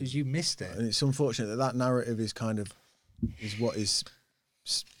 brother, because you missed it. And it's unfortunate that narrative is what is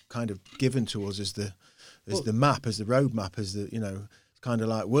kind of given to us as the map, as the roadmap, as the, you know. Kind of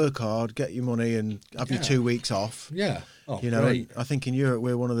like work hard, get your money, and have your 2 weeks off. Yeah, you know. I think in Europe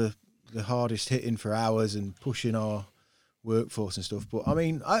we're one of the hardest hitting for hours and pushing our workforce and stuff. But I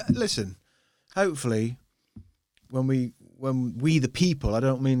mean, listen. Hopefully, when we the people, I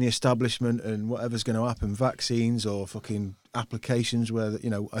don't mean the establishment and whatever's going to happen, vaccines or fucking applications, where you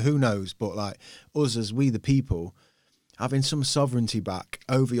know who knows. But like us as we the people, having some sovereignty back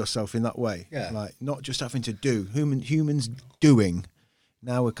over yourself in that way. Yeah. Like not just having to do humans doing.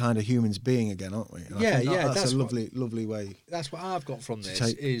 Now we're kind of humans being again, aren't we? And I think that's a lovely way. That's what I've got from this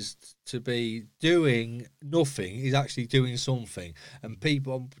take- to be doing nothing is actually doing something, and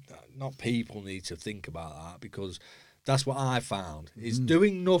not people need to think about that, because that's what I found is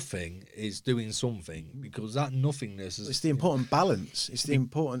doing nothing is doing something, because that nothingness is. It's the important balance. It's the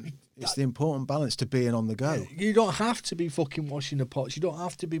important balance to being on the go. You don't have to be fucking washing the pots. You don't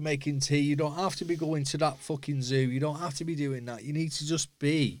have to be making tea. You don't have to be going to that fucking zoo. You don't have to be doing that. You need to just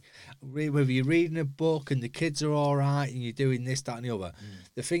be. Whether you're reading a book and the kids are all right and you're doing this, that and the other.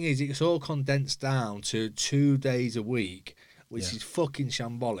 The thing is, it's all condensed down to 2 days a week, which is fucking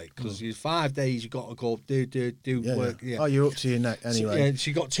shambolic, because you 5 days you got to go do work. Yeah. Oh, you're up to your neck anyway.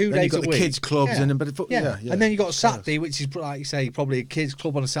 So you got 2 then days you've got a the week. kids clubs and and then you got Saturday, which is like you say, probably a kids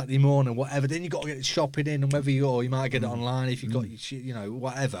club on a Saturday morning, whatever. Then you got to get shopping in, and whether you might get it online if you got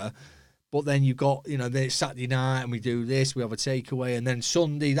whatever. But then you got there's Saturday night and we do this, we have a takeaway, and then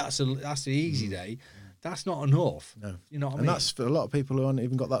Sunday that's the easy day. That's not enough. No. You know what I mean? And that's for a lot of people who haven't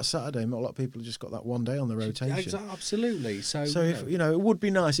even got that Saturday. A lot of people have just got that one day on the rotation. Absolutely. So if, it would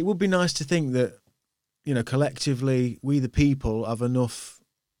be nice. It would be nice to think that, collectively, we the people have enough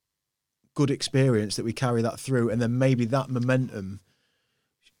good experience that we carry that through, and then maybe that momentum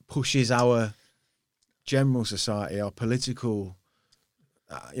pushes our general society, our political,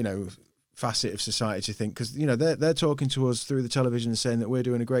 facet of society to think, because they're talking to us through the television saying that we're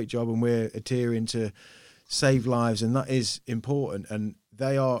doing a great job and we're adhering to save lives, and that is important, and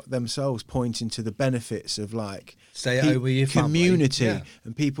they are themselves pointing to the benefits of stay at home with your community family.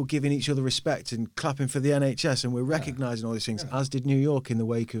 and people giving each other respect and clapping for the NHS, and we're recognising all these things, as did New York in the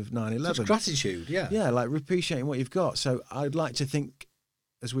wake of 9/11. Such gratitude, appreciating what you've got. So I'd like to think,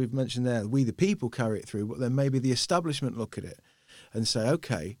 as we've mentioned there, we the people carry it through, but then maybe the establishment look at it and say,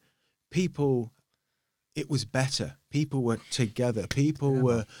 okay, people, it was better. People were together. People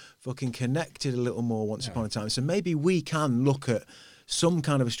were fucking connected a little more once upon a time. So maybe we can look at some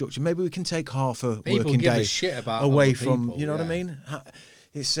kind of a structure. Maybe we can take half a working day away from, people, what I mean?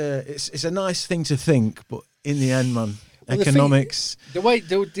 It's a nice thing to think, but in the end, man, economics.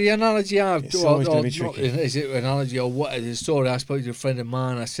 The analogy I've It's always gonna be tricky. Is it an analogy or what? The story I spoke to a friend of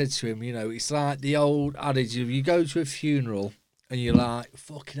mine. I said to him, it's like the old adage of you go to a funeral and you're like,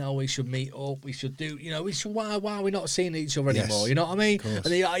 fucking hell, we should meet up. We should do, we should. Why are we not seeing each other anymore? You know what I mean? And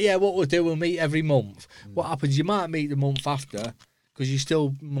they're like, yeah, what we'll do, we'll meet every month. What happens? You might meet the month after because you're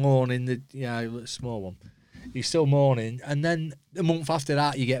still mourning the small one. You're still mourning, and then the month after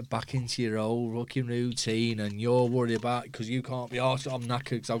that, you get back into your old fucking routine, and you're worried about because you can't be arsed. I'm knackered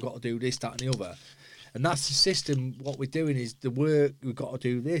because I've got to do this, that, and the other. And that's the system. What we're doing is the work. We've got to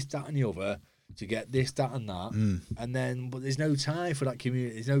do this, that, and the other to get this, that, and that. And then, but there's no time for that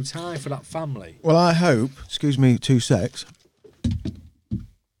community. There's no time for that family. Well, I hope. Excuse me, 2 secs.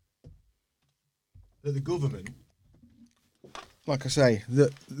 That the government, like I say,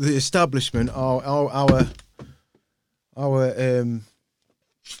 that the establishment, our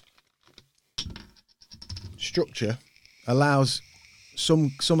structure allows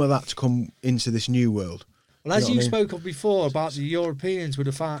some of that to come into this new world. Well, as you spoke of before about the Europeans with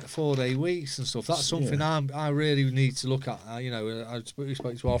the 4-day weeks and stuff, that's something I really need to look at. We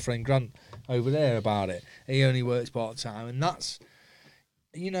spoke to our friend Grant over there about it. He only works part time, and that's,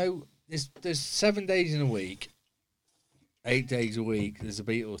 there's 7 days in a week, 8 days a week. There's a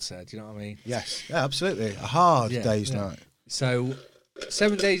Beatles said, you know what I mean? Yes, absolutely, a hard day's night. So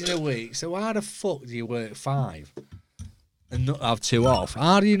 7 days in a week. So how the fuck do you work 5 and not have 2 off?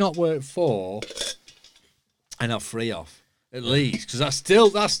 How do you not work 4? And have 3 off, at least, because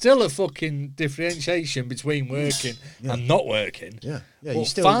that's still a fucking differentiation between working and not working. Yeah. You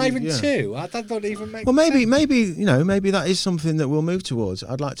still 5 and 2. That don't even make. Well, maybe sense. maybe that is something that we'll move towards.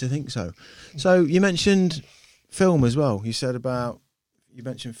 I'd like to think so. So you mentioned film as well. You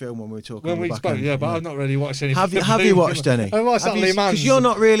mentioned film when we were talking. When we spoke, but I've not really watched any. Have you watched any? I watched Lee Man's. Because you're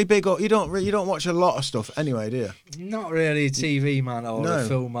not really big. You don't watch a lot of stuff anyway, do you? Not really a TV man or a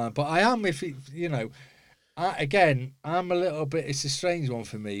film man, but I am. I'm a little bit. It's a strange one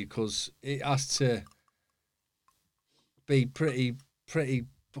for me because it has to be pretty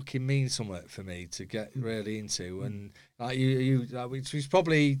fucking mean something for me to get really into, and which is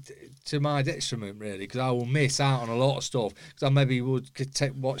probably to my detriment really, because I will miss out on a lot of stuff because I maybe would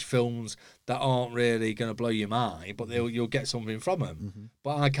watch films that aren't really going to blow your mind, but you'll get something from them.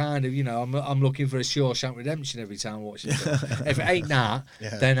 But I kind of, I'm looking for a Shawshank Redemption every time I watch it. If it ain't that,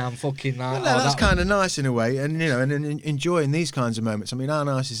 then I'm fucking like. Well, that's kind of nice in a way, and and enjoying these kinds of moments. I mean, how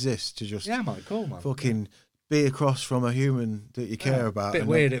nice is this to just man, cool man, fucking be across from a human that you care about. Bit and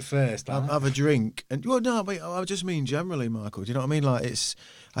weird at first. have a drink. And well, no, but I just mean generally, Michael. Do you know what I mean? Like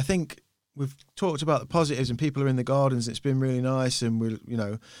I think we've talked about the positives and people are in the gardens. It's been really nice,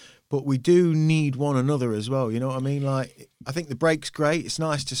 and but we do need one another as well. You know what I mean? Like, I think the break's great. It's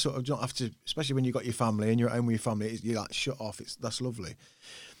nice to sort of not have to, especially when you've got your family and you're at home with your family. You like shut off. That's lovely.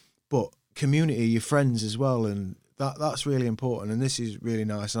 But community, your friends as well, and that's really important. And this is really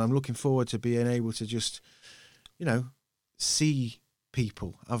nice. And I'm looking forward to being able to just, see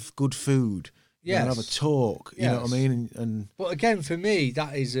people, have good food, have a talk. You know what I mean? And but again, for me,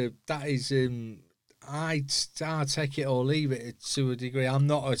 I take it or leave it to a degree. I'm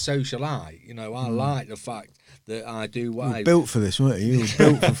not a socialite. I like the fact that I do what I built for this, weren't you? You were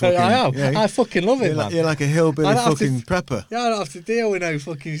built for fucking. I am. Yeah, I fucking love it, man. You're like a hillbilly fucking prepper. Yeah, I don't have to deal with no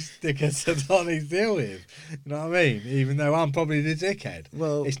fucking dickheads I don't need to deal with. You know what I mean? Even though I'm probably the dickhead.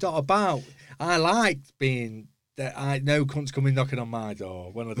 Well, it's not about. I liked being. That I know cunts coming knocking on my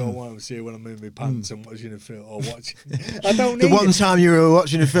door when I don't want them to see it when I'm moving my pants and watching a film or watching. I don't need the one time you were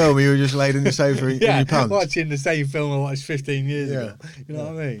watching a film, you were just laid in the sofa in your pants. Watching the same film I watched 15 years ago. You know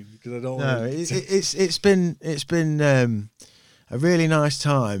what I mean? Because I don't. No, it's been a really nice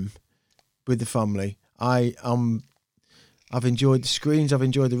time with the family. I've enjoyed the screens. I've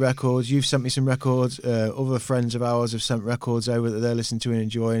enjoyed the records. You've sent me some records. Other friends of ours have sent records over that they're listening to and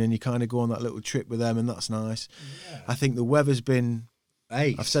enjoying, and you kind of go on that little trip with them, and that's nice. Yeah. I think the weather's been...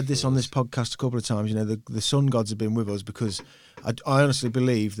 I've said this on this podcast a couple of times. The sun gods have been with us because I honestly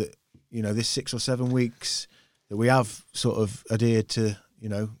believe that, this 6 or 7 weeks that we have sort of adhered to,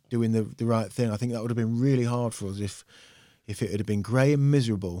 doing the right thing. I think that would have been really hard for us if it had been grey and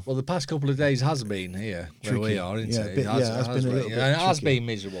miserable. Well, the past couple of days has been here where we are, isn't it? It has been a little bit it has been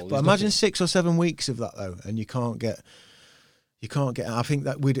miserable. But imagine 6 or 7 weeks of that though, and you can't get. I think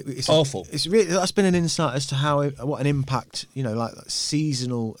that it's awful. It's really, that's been an insight as to what an impact like that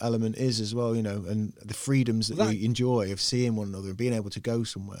seasonal element is as well. And the freedoms that we enjoy of seeing one another and being able to go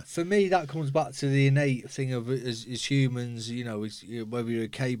somewhere. For me, that comes back to the innate thing of as humans. Whether you're a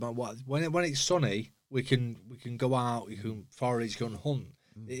caveman, when it's sunny. We can go out. You can forage. You can hunt.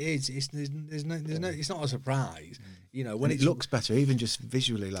 It's not a surprise. When it looks better, even just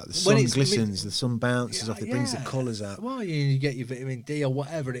visually, like the sun glistens, the sun bounces off, it brings the colours out. Well, you get your vitamin D or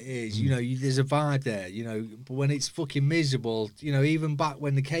whatever it is. There's a vibe there. But when it's fucking miserable, even back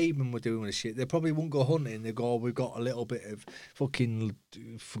when the cavemen were doing this shit, they probably wouldn't go hunting. They go, we've got a little bit of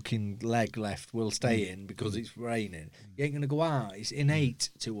fucking leg left. We'll stay in because it's raining. You ain't gonna go out. It's innate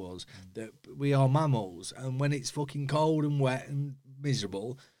to us that we are mammals, and when it's fucking cold and wet and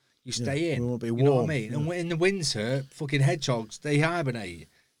miserable, you stay in. Be you warm. know what I mean? And in the winter, fucking hedgehogs, they hibernate.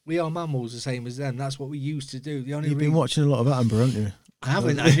 We are mammals the same as them. That's what we used to do. You've been watching a lot of Attenborough, haven't you? I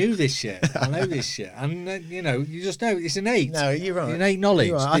haven't. I knew this shit. And you just know it's innate. No, you're right. Innate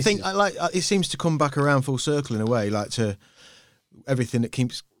knowledge. Right. I think it seems to come back around full circle in a way, like to everything that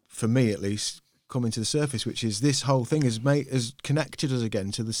keeps, for me at least, coming to the surface, which is this whole thing has connected us again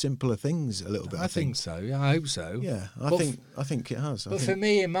to the simpler things a little bit. I think so. Yeah, I hope so. Yeah, I think it has. But for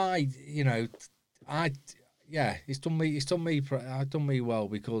me, in my, it's done me. I've done me well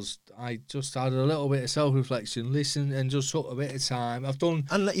because I just had a little bit of self-reflection, listen, and just took a bit of time.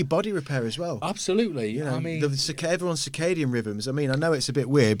 And let your body repair as well. Absolutely. I mean, everyone's circadian rhythms. I mean, I know it's a bit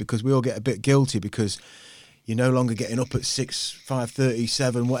weird because we all get a bit guilty because you're no longer getting up at 6, 5:30,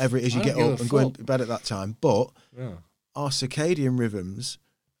 7, whatever it is you get up and go to bed at that time. But our circadian rhythms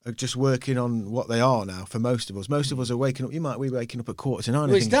are just working on what they are now for most of us. Most of us are waking up. You might be waking up at 8:45.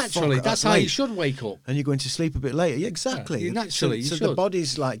 Well, it's naturally. That's how you should wake up. And you're going to sleep a bit later. Yeah, exactly. Yeah, naturally, so the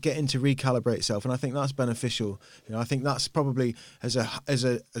body's like getting to recalibrate itself, and I think that's beneficial. I think that's probably as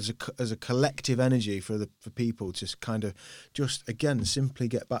a collective energy for people to kind of just again simply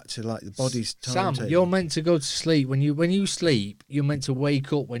get back to like the body's time. Sam, you're meant to go to sleep when you sleep. You're meant to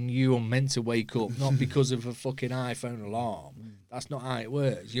wake up when you are meant to wake up, not because of a fucking iPhone alarm. That's not how it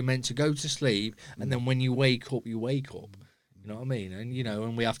works. You're meant to go to sleep, and then when you wake up, you wake up. You know what I mean? And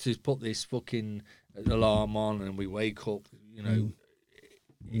and we have to put this fucking alarm on, and we wake up.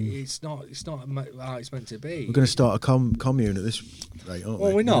 It's not how it's meant to be. We're going to start a commune at this rate, aren't we?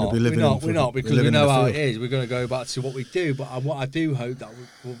 Well, we're not because we know how it is. We're going to go back to what we do. But what I do hope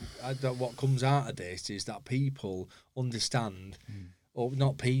that what comes out of this is that people understand. Or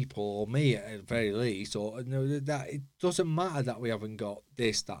not people, or me at the very least, or that it doesn't matter that we haven't got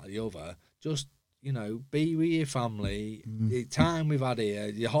this, that, or the other. Just you know, be with your family, Mm. the time we've had here,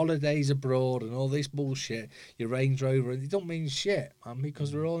 your holidays abroad and all this bullshit, your Range Rover, it don't mean shit, man,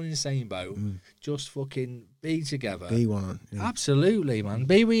 because we're all in the same boat. Just fucking be together. Be one. Yeah. Absolutely, man.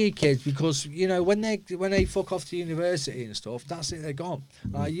 Be with your kids, because you know when they fuck off to university and stuff, that's it. They're gone.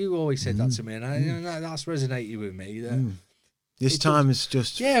 Like you always said that to me, and that's resonated with me. That This time is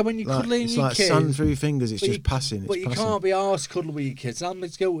just when you're like, cuddling it's your like kids, sand through your fingers. It's but just you- passing. But It's you passing. can't be arsed cuddling with your kids. I'm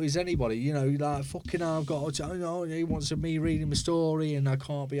as guilty as anybody. You know, like fucking I've got. He wants me reading my story, and I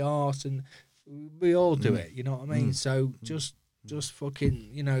can't be arsed, and we all do it. You know what I mean? So just fucking,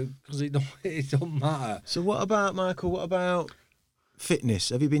 you know, because it don't matter. So what about Michael? What about fitness?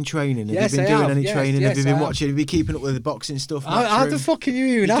 Have you been training? Have Yes, you been I doing have. any Yes, training? yes, have you been I have. watching? Have you been keeping up with the boxing stuff? How the Matchroom? fuck are you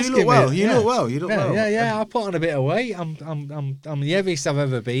even You do asking look well. me? You look well. You look well. Yeah. I put on a bit of weight. I'm the heaviest I've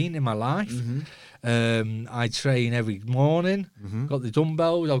ever been in my life. I train every morning. Got the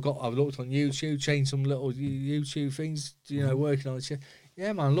dumbbells. I've looked on YouTube, changed some little YouTube things. You know, working on it.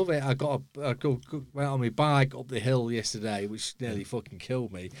 Yeah, man, love it. I went on my bike up the hill yesterday, which nearly fucking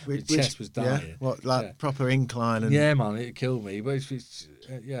killed me. My chest was dying. Yeah, what, like Yeah. proper incline and Yeah, man, it killed me. But it's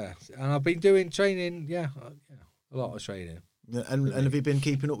yeah, and I've been doing training. Yeah, a lot of training. and have you been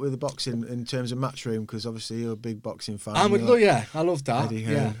keeping up with the boxing in terms of Matchroom? Because obviously you're a big boxing fan. I love that. Eddie Yeah,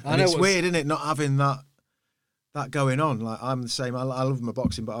 Hearn. I And know it's what's- weird, isn't it, not having that going on? Like I'm the same. I love my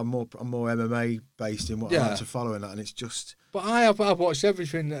boxing, but I'm more MMA based in what I Yeah. like to follow in that, and it's just But I've watched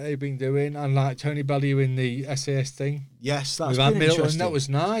everything that they've been doing, and like Tony Bellew in the SAS thing. yes, that's With Ann been Middleton, interesting. that was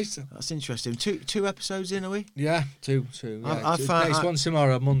nice. That's interesting. Two episodes in, are we? Yeah, two. I Yeah. found- Next one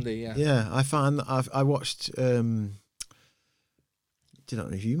tomorrow, Monday. Yeah. Yeah, I found that I watched. Did I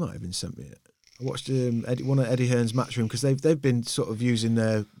don't know if you might have been sent me it. I watched one of Eddie Hearn's Matchroom because they've been sort of using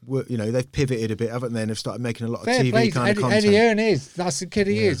their work. You know, they've pivoted a bit, haven't they? And they've started making a lot of Fair TV play. kind of content. Eddie Hearn that's the kid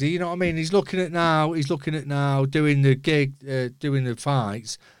he is. You know what I mean? He's looking at now doing the gig, doing the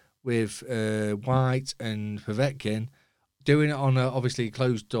fights with White and Povetkin, doing it on a obviously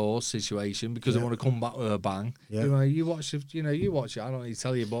closed door situation because they want to come back with a bang. Yeah. You watch it. I don't need to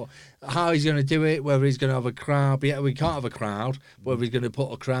tell you, but how he's going to do it, whether he's going to have a crowd. Yeah, we can't have a crowd. Whether he's going to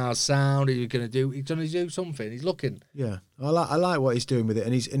put a crowd sound, he's going to do something. He's looking. Yeah, I like what he's doing with it,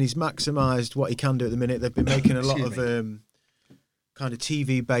 and he's maximised what he can do at the minute. They've been making a lot of kind of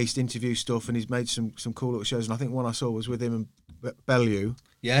TV based interview stuff, and he's made some cool little shows. And I think one I saw was with him and Bellew.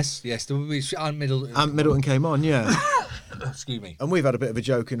 Yes. There will be Ann Middleton. Ant Middleton came on, yeah. Excuse me. And we've had a bit of a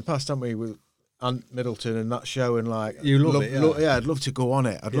joke in the past, haven't we, with Ant Middleton and that show, and like You love it, yeah. I'd love to go on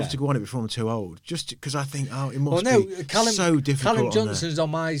it. I'd love Yeah. to go on it before I'm too old, just because I think it must Well, no, be Callum, so difficult. Callum on there. Johnson's on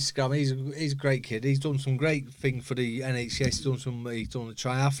my Instagram. He's a great kid. He's done some great thing for the NHS. He's done the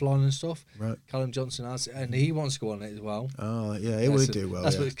triathlon and stuff. Right. Callum Johnson has, and he wants to go on it as well. Oh yeah, he would do well.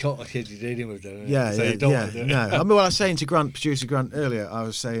 That's yeah. what it's called. Kid you're dealing with, don't Yeah, so yeah, you don't yeah. want to do it. No, I mean, what I was saying to producer Grant earlier, I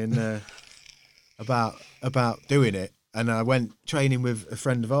was saying about doing it, and I went training with a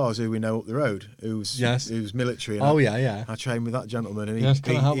friend of ours who we know up the road, who's military. And Oh yeah. I trained with that gentleman, and he, Yes,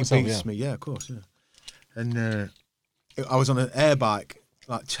 can I help he myself, beats yeah. me. Yeah, of course. Yeah. And I was on an air bike,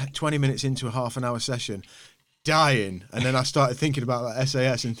 like 20 minutes into a half an hour session, dying, and then I started thinking about that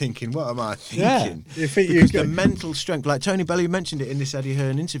SAS and thinking, what am I thinking? You think Because the mental strength, like Tony Bellew mentioned it in this Eddie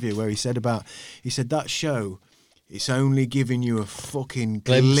Hearn interview, where he said that show, it's only giving you a fucking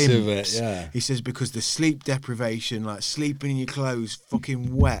Glimpse glimpse of it, yeah. He says because the sleep deprivation, like sleeping in your clothes,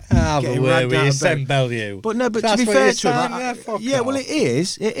 fucking wet, but getting where ragged were out you of bed. sent Bellew? But no, but That's to be what fair you're to him, saying? Yeah, fuck well, off.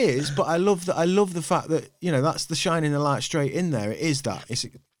 it is. But I love that. I love the fact that that's the shining the light straight in there. It is that.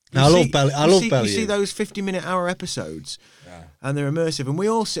 I love Bellew. You see those 50-minute hour episodes, and they're immersive, and we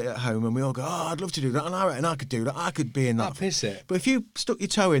all sit at home and we all go, "Oh, I'd love to do that," and I reckon I could do that. I could be in that. I'd piss it. But if you stuck your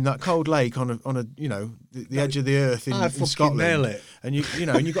toe in that cold lake on a the edge of the earth in, I'd in fucking Scotland, nail it. and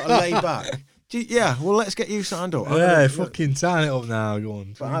and you got to lay back. Yeah, well, let's get you signed up. Yeah, fucking sign it up now. Go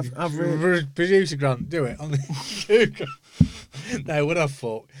on. But I've really- Producer Grant, do it on the. No, what a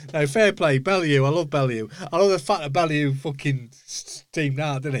fuck. No, fair play, Bellew. I love Bellew. I love the fact that Bellew fucking steamed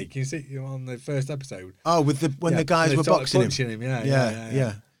out, didn't he? Can you see him on the first episode? Oh, when the guys They were started boxing him.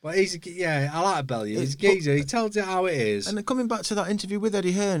 Yeah. But I like Bellew. He's a geezer. He tells it how it is. And then coming back to that interview with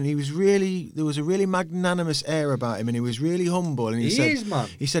Eddie Hearn, there was a really magnanimous air about him, and he was really humble. And he said, is, man.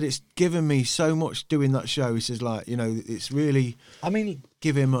 He said, it's given me so much doing that show. He says, it's really I mean,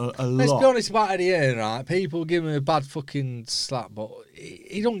 give him a let's lot. be honest about Eddie Hearn, right? People give him a bad fucking slap, but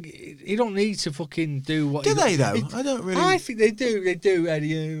he don't need to fucking do what. Do they though? I don't really. I think they do. They do,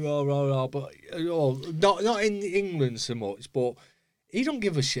 Eddie. But not in England so much. But he don't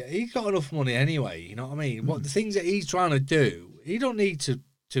give a shit. He's got enough money anyway. You know what I mean? What the things that he's trying to do, he don't need to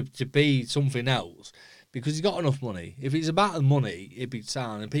to be something else because he's got enough money. If it's about the money, it'd be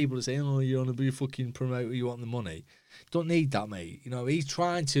sound. And people are saying, "Oh, you want to be a fucking promoter? You want the money?" Don't need that, mate. You know, he's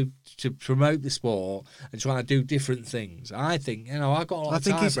trying to promote the sport and trying to do different things. I think, you know, I got a lot of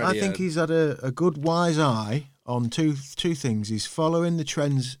time for I think he's had a good wise eye on two things. He's following the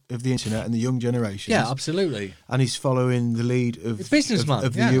trends of the internet and the young generations. Yeah, absolutely. And he's following the lead of The businessman,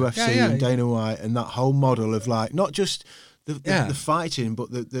 of the yeah. UFC Yeah, yeah. and Dana White and that whole model of like not just the fighting,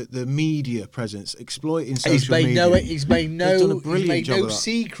 but the media presence, exploiting social media. He's made They've done no a brilliant job of that.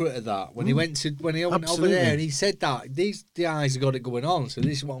 secret of that when he went over Absolutely. there and he said that these guys have got it going on, so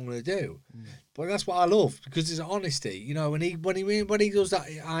this is what I'm going to do. But that's what I love because there's honesty, you know. When he does that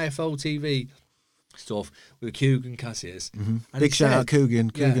IFL TV stuff with Kugan Cassius, and Big shout out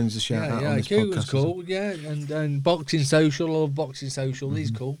Kugan. Yeah, Kugan's a shout out on this Kugan's podcast. cool, yeah, and Boxing Social, I love Boxing Social.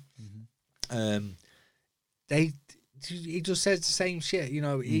 He's cool. He just says the same shit, you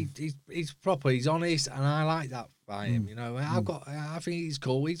know. He's proper, he's honest, and I like that by him. You know, I think he's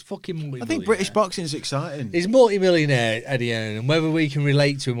cool. He's fucking multi-millionaire. I think British boxing is exciting. He's multi-millionaire, Eddie Hearn, and whether we can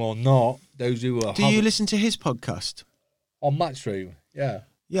relate to him or not, those who are Do you listen to his podcast? on Matchroom, yeah.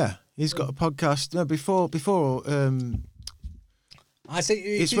 Yeah, he's got a podcast. No, before. I think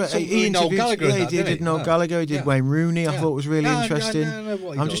It's he where did he Noel interviewed. Gallagher. Yeah, and he that, did Noel Yeah. Gallagher. He did Yeah. Wayne Rooney. I Yeah. thought it was really Yeah, interesting. I know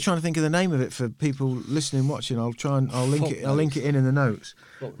what he I'm does. just trying to think of the name of it for people listening, watching. I'll link Fuck it. I'll link it in the notes.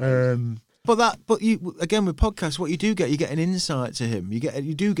 Fuck knows. But you again with podcasts, what you do get an insight to him.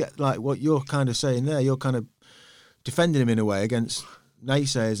 You do get like what you're kind of saying there. You're kind of defending him in a way against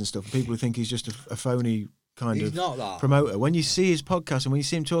naysayers and stuff. People who think he's just a phony kind He's of not that. promoter. When you see his podcast and when you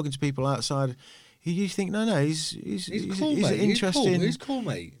see him talking to people outside, you think no, he's cool, mate. interesting. He's cool,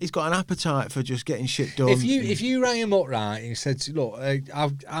 mate. He's got an appetite for just getting shit done. If you rang him up right and said, "Look,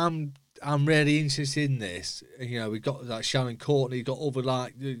 I'm really interested in this," you know, we've got like Shannon Courtney, we've got other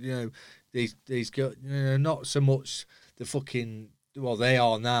like you know these got not so much the fucking they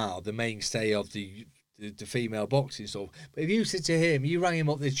are now the mainstay of the female boxing stuff. But if you said to him, you rang him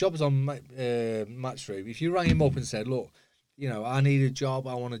up, there's jobs on Matchroom. If you rang him up and said, "Look, you know, I need a job,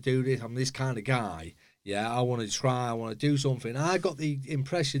 I want to do this, I'm this kind of guy, yeah, I want to try, I want to do something," I got the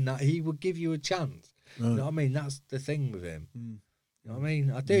impression that he would give you a chance. You know what I mean? That's the thing with him. You know what I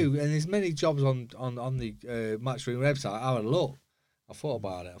mean? I do, and there's many jobs on the Matchroom website. I had a look. I thought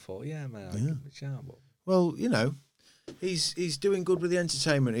about it. I thought, yeah, man, I'll give him a shout. But Well, you know, he's doing good with the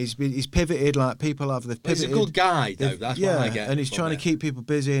entertainment. He's pivoted like people have. They've pivoted. he's a good guy, though. That's what I get. And he's from trying it. to keep people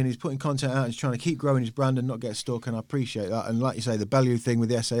busy, and he's putting content out. And he's trying to keep growing his brand and not get stuck. And I appreciate that. And like you say, the Bellew thing with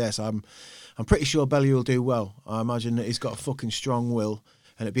the SAS, I'm pretty sure Bellew will do well. I imagine that he's got a fucking strong will,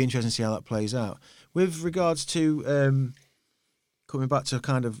 and it'd be interesting to see how that plays out. With regards to coming back to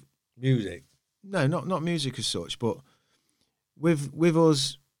kind of music. no, not music as such, but with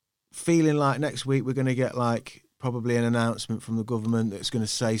us feeling like next week we're going to get like probably an announcement from the government that's going to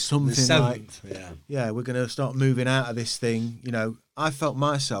say The something like, 7th, yeah, we're going to start moving out of this thing. You know, I felt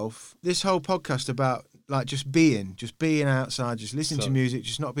myself, this whole podcast about like just being outside, just listening to music,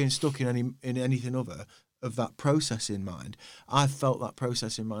 just not being stuck in anything other of that process in mind. I felt that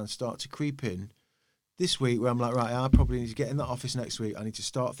process in mind start to creep in this week where I'm like, right, I probably need to get in that office next week. I need to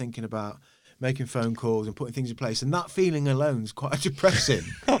start thinking about making phone calls and putting things in place. And that feeling alone is quite depressing.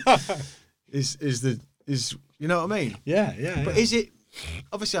 is you know what I mean? Yeah. But is it?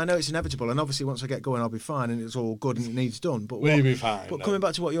 Obviously, I know it's inevitable, and obviously, once I get going, I'll be fine, and it's all good and it needs done. But We'll be fine, But no. coming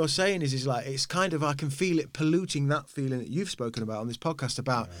back to what you're saying is like it's kind of I can feel it polluting that feeling that you've spoken about on this podcast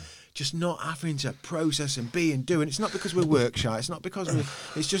about just not having to process and be and do. And it's not because we're work shy. It's not because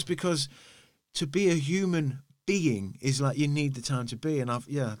it's just because to be a human being is like you need the time to be. And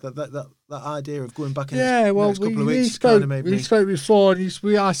that idea of going back in the next couple of weeks kind of made me. We spoke before,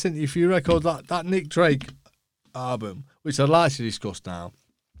 and I sent you a few records that Nick Drake album, which I'd like to discuss now.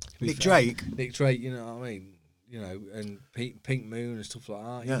 Nick Drake. Nick Drake, you know what I mean? You know, and Pink Moon and stuff like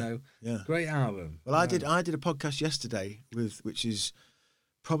that. Yeah, You know, yeah. Great album. Well, I did a podcast yesterday which is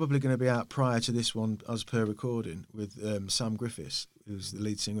probably going to be out prior to this one as per recording with Sam Griffiths, who's the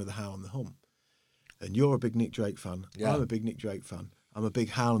lead singer of the Howl and the Hum. And you're a big Nick Drake fan. Yeah. I'm a big Nick Drake fan. I'm a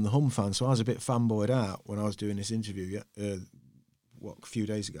big Howl and the Hum fan. So I was a bit fanboyed out when I was doing this interview a few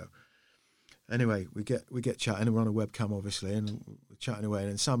days ago. Anyway, we get chatting, and we're on a webcam obviously, and we're chatting away. And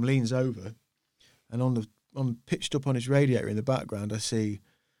then Sam leans over, and on pitched up on his radiator in the background, I see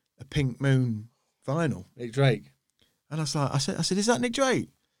a Pink Moon vinyl. Nick Drake. And I was like, I said, is that Nick Drake?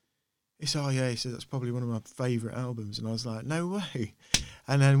 He said, oh yeah. He said, that's probably one of my favourite albums. And I was like, no way.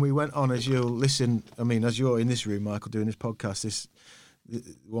 And then we went on, as you'll listen, I mean, as you're in this room, Michael, doing this podcast, the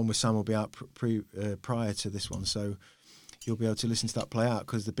one with Sam will be out prior to this one. So you'll be able to listen to that play out,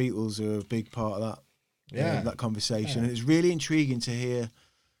 because the Beatles are a big part of that. That conversation, Yeah. and it's really intriguing to hear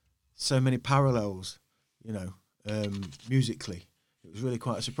so many parallels, musically. It was really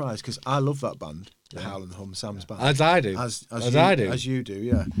quite a surprise, because I love that band, the Howl and the Hum, Sam's band, As I do. as I do. as you do,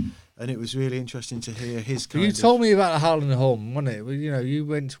 yeah. And it was really interesting to hear his kind You of. told me about the Howl and the Hum, wasn't it? Well, you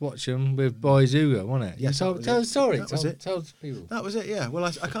went to watch them with Boys Uga, wasn't it? Yes, You that was tell it. the story. That was it. Tell people. That was it, yeah. Well,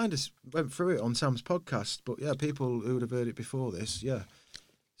 I kind of went through it on Sam's podcast, but yeah, people who would have heard it before this, yeah.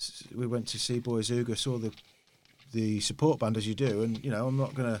 We went to see Boys Uga, saw the support band, as you do, and I'm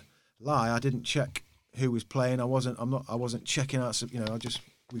not gonna lie, I didn't check who was playing. I wasn't checking out.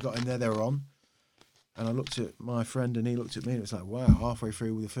 We got in there, they were on, and I looked at my friend, and he looked at me, and it was like, wow. Halfway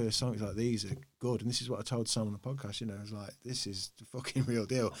through with the first song, it's like, these are good, and this is what I told Sam on the podcast. I was like, this is the fucking real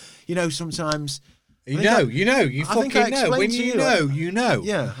deal. Sometimes. You I think fucking know. When you know, you know.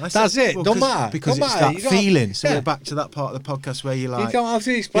 Yeah, That's it. Don't matter. Because Don't it's matter. that You don't- feeling. So yeah. we're back to that part of the podcast where you're like, You don't have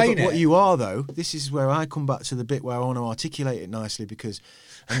to yeah, explain but it. what you are, though, this is where I come back to the bit where I want to articulate it nicely, because,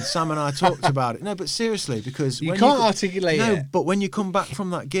 and Sam and I talked about it. No, but seriously, because You when can't articulate no, it. but when you come back from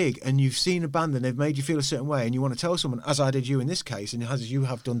that gig and you've seen a band and they've made you feel a certain way, and you want to tell someone, as I did you in this case, and as you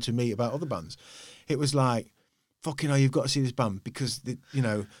have done to me about other bands, it was like, fucking hell, you've got to see this band, because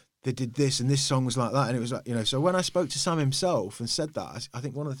they did this, and this song was like that, and it was like, so when I spoke to Sam himself and said that, I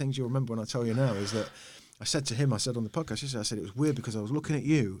think one of the things you'll remember when I tell you now is that I said to him, I said on the podcast yesterday, I said it was weird because I was looking at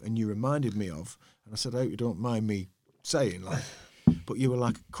you and you reminded me of, and I said, I hope you don't mind me saying, like, but you were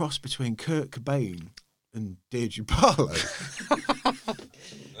like a cross between Kurt Cobain and Deirdre Barlow.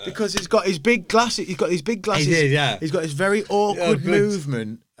 Because he's got his big glasses. He's got these big glasses. He did, yeah. He's got this very awkward good.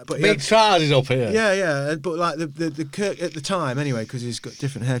 movement. But he Big had- trousers up here. yeah. But like the Kurt at the time, anyway, because he's got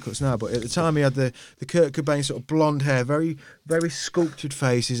different haircuts now. But at the time, he had the Kurt Cobain sort of blonde hair, very very sculptured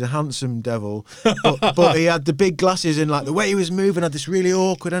face. He's a handsome devil, but he had the big glasses, and like the way he was moving had this really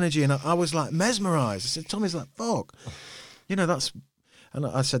awkward energy, and I was like mesmerised. I said, Tommy's like, fuck, that's. And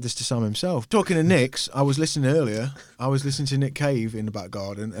I said this to Sam himself. Talking to Nick's, I was listening earlier. I was listening to Nick Cave in the back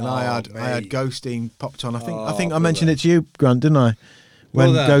garden, and I had mate. Ghosteen popped on. I think I brother. mentioned it to you, Grant, didn't I?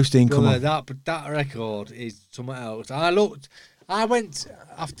 When Ghosteen come on. That record is something else. I went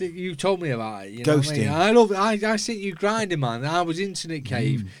after you told me about it. You know what I mean? Ghosting. I love. I seen you Grinding Man. I was into Nick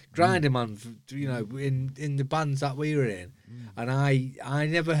Cave, Grinding Man. In the bands that we were in, and I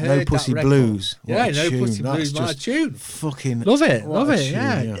never heard No Pussy that record. Blues. What Yeah, a No tune. Pussy That's Blues. My just tune. Fucking Love it, what love a it.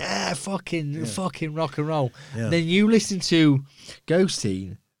 tune, Yeah, fucking rock and roll. Yeah. Then you listen to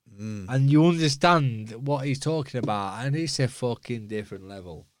Ghosteen, Mm. and you understand what he's talking about, and it's a fucking different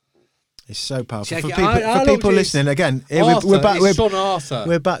level. It's so powerful. Check For it. people, I for looked people at listening, again, here Arthur, we're back. his son Arthur.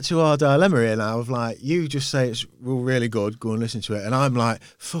 We're back to our dilemma here now of like, you just say it's really good, go and listen to it, and I'm like,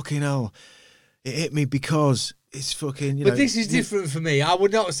 fucking hell, it hit me because it's fucking. But this is different for me. I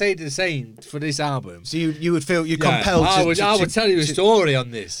would not say the same for this album. So you would feel you're Yeah, compelled. I would to tell you a story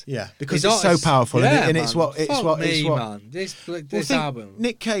on this. Yeah, because It's it's so not- powerful, yeah, and it's man. what Fuck me, what. man. This Well, think album.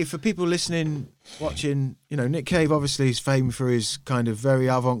 Nick Cave, for people listening, watching, Nick Cave obviously is famed for his kind of very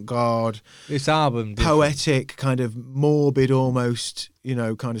avant-garde, This album. poetic, kind of morbid almost, kind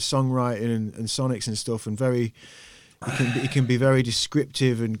of songwriting and sonics and stuff, and very, it can be very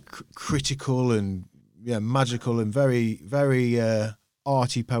descriptive and critical and magical and very, very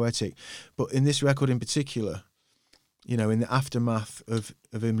arty, poetic. But in this record in particular, in the aftermath of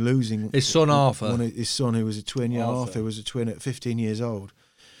him losing His son Arthur. his son, who was a twin, Arthur. Arthur was a twin at 15 years old.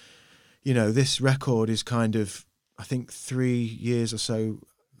 This record is kind of, I think, 3 years or so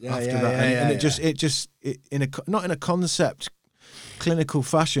after that, and not in a concept clinical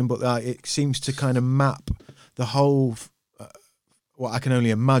fashion, but it seems to kind of map the whole. What I can only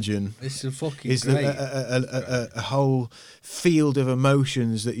imagine It's a fucking is great. a whole field of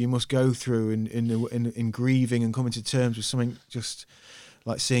emotions that you must go through in grieving and coming to terms with something just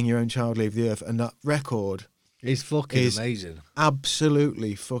like seeing your own child leave the earth. And that record It's fucking is amazing.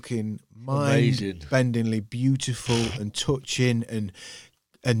 absolutely fucking mind-bendingly beautiful and touching and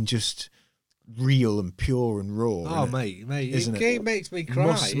just just and pure and raw. Oh, innit? mate, Isn't it? it? makes me cry.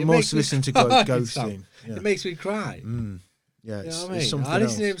 Must It makes me listen to cry, Ghosteen. Sam. Yeah. It makes me cry. Yeah, You it's, know what I it's mean? something I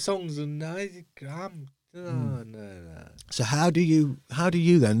listen to else. him songs and I'm no. So how do you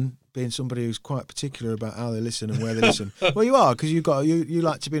then, being somebody who's quite particular about how they listen and where they listen? Well, you are, because you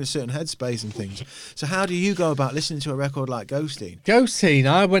like to be in a certain headspace and things. So how do you go about listening to a record like Ghosteen? Ghosteen,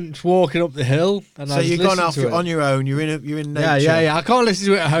 I went walking up the hill and So I just you've gone listened off to it. on your own. You're in nature. Yeah. I can't listen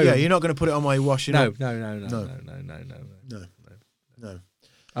to it at home. Yeah, you're not going to put it on while you're washing up. No. No.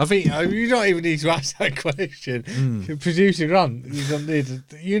 I think you don't even need to ask that question. Hmm. Producer Grant, he's on there.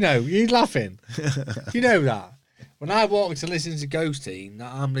 He's laughing. You know that. When I walk to listen to Ghosteen,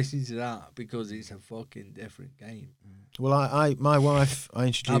 I'm listening to that because it's a fucking different game. Well, my wife, I That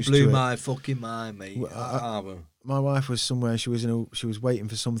introduced blew to it. my fucking mind, mate. Well, That album. My wife was somewhere. She was waiting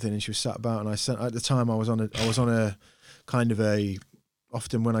for something, and she was sat about. And at the time I was on a kind of a.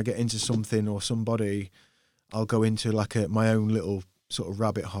 Often when I get into something or somebody, I'll go into like my own little sort of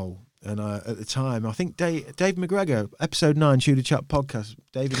rabbit hole. And at the time, I think Dave McGregor, episode 9, Chew the Chat podcast,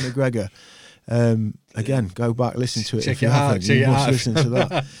 David McGregor. Again, go back, listen to it Check if you it out, haven't. check You it must out. listen to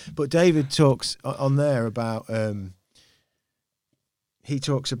that. But David talks on there about. He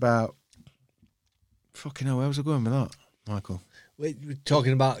talks about. Fucking hell, where was I going with that, Michael? We're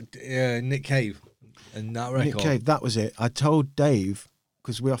talking about Nick Cave and that record. Nick Cave, that was it. I told Dave,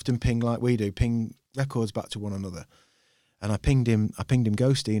 because we often ping like we do, ping records back to one another. And I pinged him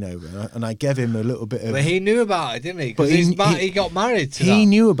Ghosteen over, and I gave him a little bit of. But he knew about it, didn't he? But Because he got married to he that.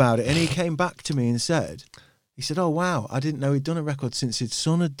 knew about it, and he came back to me and said, "Oh wow, I didn't know he'd done a record since his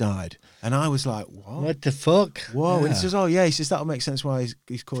son had died." And I was like, "What? What the fuck? Whoa!" Yeah. And he says, "Oh yeah," he says that'll make sense why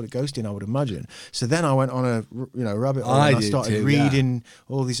he's called it Ghosteen, I would imagine. So then I went on a rabbit hole, and I did started too, reading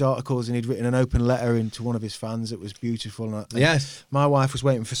all these articles, and he'd written an open letter into one of his fans that was beautiful. And Yes. my wife was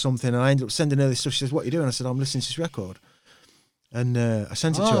waiting for something, and I ended up sending her this stuff. She says, "What are you doing?" I said, "I'm listening to this record." And I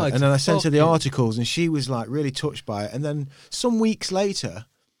sent it to her, it's and then I sent her the fucking- articles, and she was like really touched by it. And then some weeks later,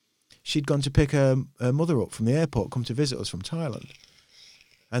 she'd gone to pick her mother up from the airport, come to visit us from Thailand.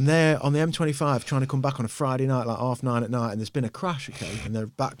 And they're on the M25 trying to come back on a Friday night, like 9:30 at night, and there's been a crash, okay, and they're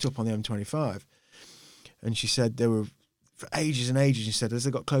backed up on the M25. And she said they were, for ages and ages, she said, as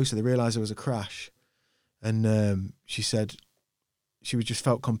they got closer, they realised there was a crash. And she said she just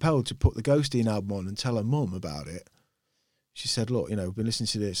felt compelled to put the Ghosteen album on and tell her mum about it. She said, "Look, we've been listening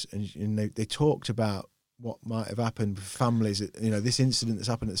to this," and they talked about what might have happened with families, this incident that's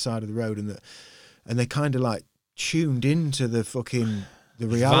happened at the side of the road, and they kind of like tuned into the fucking the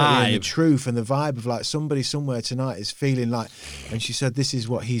reality and the Vibe. truth and the vibe of like somebody somewhere tonight is feeling like, and she said, "This is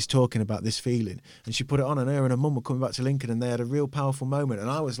what he's talking about, this feeling," and she put it on, and her and her mum were coming back to Lincoln, and they had a real powerful moment, and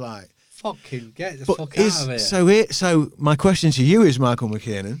I was like, Fucking get the but fuck out of here. so my question to you is, Michael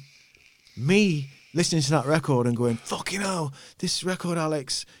McKiernan, me listening to that record and going, fucking hell, this record,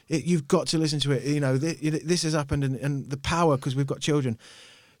 Alex, you've got to listen to it. This has happened, and the power, because we've got children.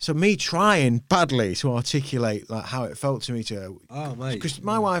 So me trying badly to articulate like how it felt to me Oh, mate. because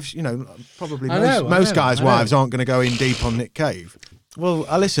my wife's, probably I know, most I guys' know. wives aren't going to go in deep on Nick Cave. Well,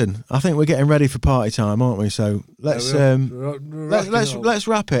 listen, I think we're getting ready for party time, aren't we? So let's let's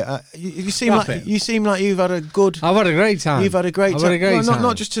wrap it. You seem Wrap like it. you seem like you've had a good. I've had a great time. You've had a great I've time. had a great Well, time.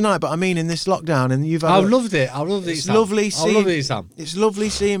 not just tonight, but I mean in this lockdown, and you've had. I've loved it. I've loved it. It's Sam. lovely I've seeing. loved it, Sam. It's lovely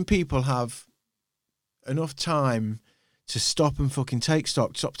seeing people have enough time to stop and fucking take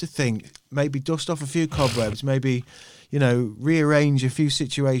stock, stop to think, maybe dust off a few cobwebs, maybe, rearrange a few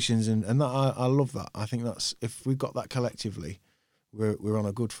situations, and that I love that. I think that's, if we've got that collectively, we're on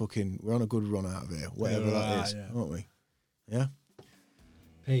a good run out of here, whatever Yeah, that right, is, yeah. aren't we? Yeah.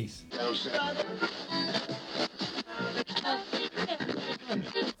 Peace.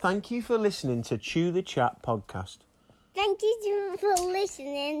 Thank you for listening to Chew the Chat podcast. Thank you for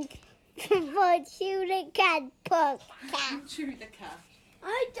listening for Chew the Cat podcast. Chew the cat.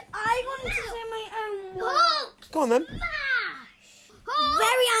 I want to say my own words. Go on then.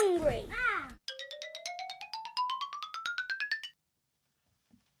 Very angry.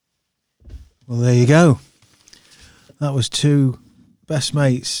 Well, there you go. That was two best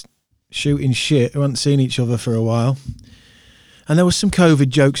mates shooting shit who hadn't seen each other for a while. And there was some COVID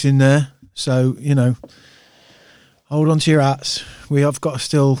jokes in there. So, hold on to your hats. We have got to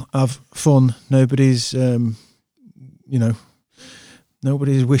still have fun. Nobody's,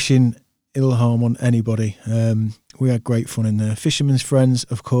 nobody's wishing ill harm on anybody. We had great fun in there. Fisherman's Friends,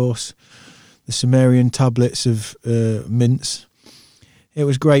 of course. The Sumerian tablets of mints. It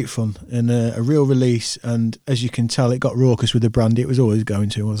was great fun and a real release. And as you can tell, it got raucous with the brandy. It was always going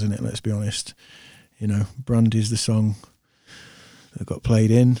to, wasn't it? Let's be honest. Brandy's the song that got played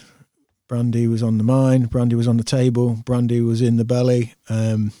in. Brandy was on the mind. Brandy was on the table. Brandy was in the belly.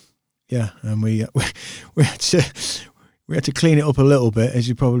 And we had to clean it up a little bit, as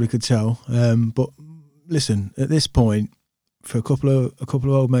you probably could tell. But listen, at this point, for a couple of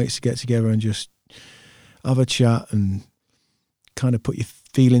old mates to get together and just have a chat and kind of put your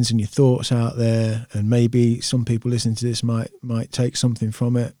feelings and your thoughts out there, and maybe some people listening to this might take something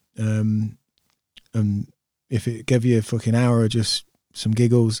from it. And if it gave you a fucking hour of just some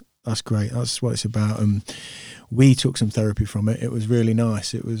giggles, that's great. That's what it's about. And we took some therapy from it. It was really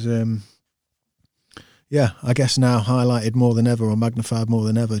nice. It was, I guess now highlighted more than ever, or magnified more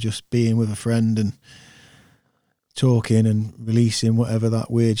than ever, just being with a friend and talking and releasing whatever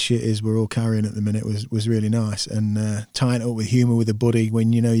that weird shit is we're all carrying at the minute was really nice. And tying it up with humour with a buddy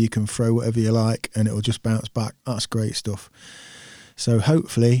when you know you can throw whatever you like and it'll just bounce back. That's great stuff. So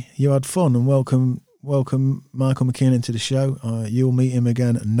hopefully you had fun, and welcome Michael McKinnon to the show. You'll meet him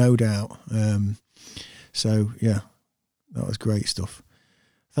again, no doubt. So yeah, that was great stuff.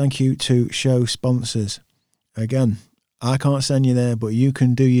 Thank you to show sponsors. Again, I can't send you there, but you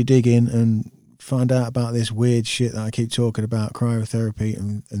can do your digging and find out about this weird shit that I keep talking about, cryotherapy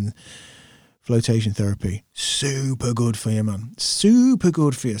and flotation therapy. Super good for you, man. Super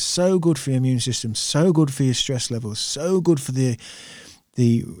good for you. So good for your immune system. So good for your stress levels. So good for the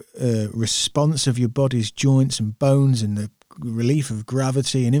response of your body's joints and bones, and the relief of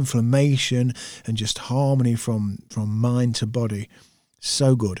gravity and inflammation, and just harmony from mind to body.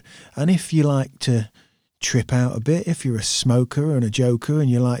 So good. And if you like to trip out a bit, if you're a smoker and a joker and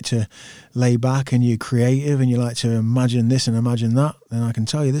you like to lay back and you're creative and you like to imagine this and imagine that, then I can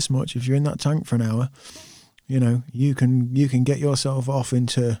tell you this much: if you're in that tank for an hour, you know, you can get yourself off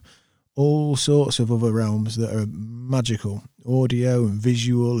into all sorts of other realms that are magical, audio and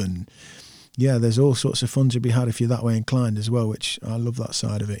visual, and yeah, there's all sorts of fun to be had if you're that way inclined as well, which I love that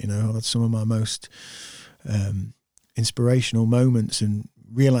side of it. You know, I've had some of my most inspirational moments and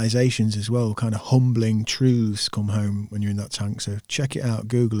realizations as well, kind of humbling truths come home when you're in that tank. So check it out,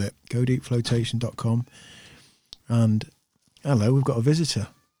 Google it, godeepflotation.com. And hello, we've got a visitor.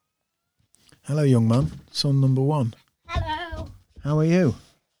 Hello, young man, son number one. Hello. How are you?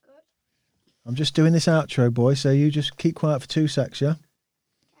 Good. I'm just doing this outro, boy, so you just keep quiet for 2 secs, yeah?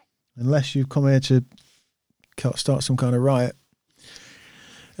 Unless you've come here to start some kind of riot.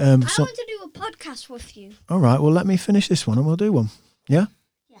 I want to do a podcast with you. All right, well, let me finish this one and we'll do one. Yeah?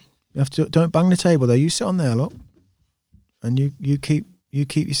 Yeah. You have to, don't bang the table though. You sit on there, look. And you keep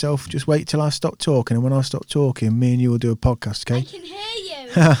yourself, just wait till I stop talking, and when I stop talking, me and you will do a podcast, okay? I can hear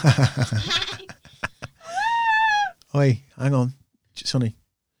you. Oi, hang on. Sonny.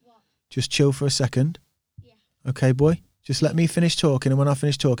 What? Just chill for a second. Yeah. Okay, boy? Just let me finish talking, and when I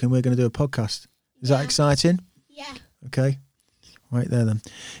finish talking, we're going to do a podcast. Is that exciting? Yeah. Okay. Right there then.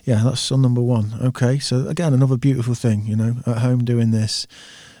 Yeah, that's son number one. Okay, so again, another beautiful thing, you know, at home doing this,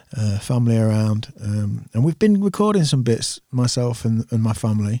 family around. And we've been recording some bits, myself and my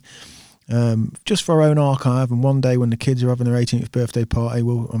family, just for our own archive. And one day when the kids are having their 18th birthday party,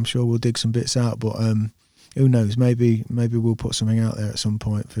 I'm sure we'll dig some bits out. But who knows? Maybe we'll put something out there at some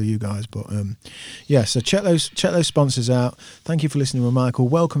point for you guys. But yeah, so check those sponsors out. Thank you for listening with Michael.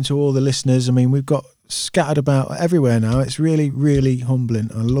 Welcome to all the listeners. I mean, we've got scattered about everywhere now. It's really, really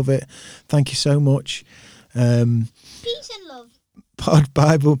humbling. I love it. Thank you so much. Peace and love. Pod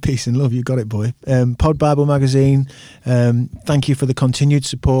Bible, peace and love. You got it, boy. Pod Bible magazine. Thank you for the continued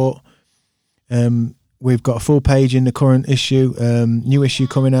support. We've got a full page in the current issue. New issue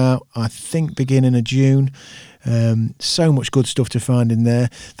coming out, I think, beginning of June. So much good stuff to find in there.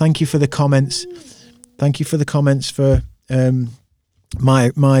 Thank you for the comments. Thank you for the comments for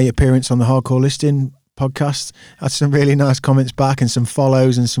my appearance on the Hardcore Listing podcast. Had some really nice comments back and some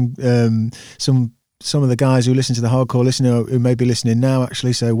follows and some of the guys who listen to the Hardcore Listener who may be listening now,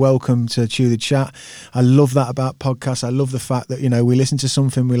 actually. So welcome to Chew the Chat. I love that about podcasts. I love the fact that, you know, we listen to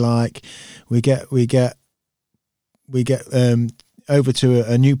something we like, we get over to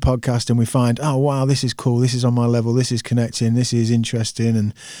a new podcast and we find, oh wow, this is cool, this is on my level, this is connecting, this is interesting,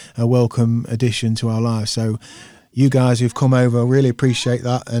 and a welcome addition to our lives. So you guys who've come over, really appreciate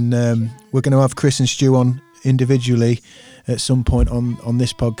that. And we're going to have Chris and Stu on individually at some point on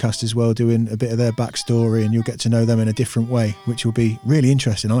this podcast as well, doing a bit of their backstory, and you'll get to know them in a different way, which will be really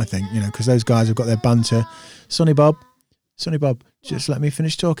interesting, I think, you know, because those guys have got their banter. Sonny Bob, just let me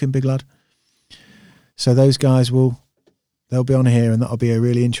finish talking, big lad. So those guys they'll be on here, and that'll be a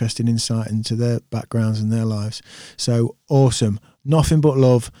really interesting insight into their backgrounds and their lives. So awesome. Nothing but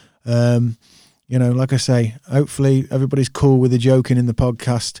love. You know, like I say, hopefully everybody's cool with the joking in the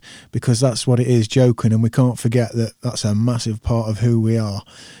podcast, because that's what it is, joking. And we can't forget that that's a massive part of who we are.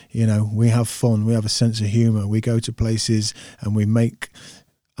 You know, we have fun. We have a sense of humour. We go to places and we make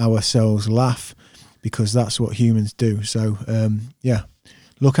ourselves laugh, because that's what humans do. So, yeah,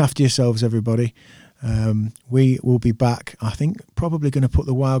 look after yourselves, everybody. We will be back. I think probably going to put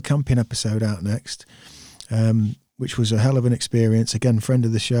the wild camping episode out next, which was a hell of an experience. Again, friend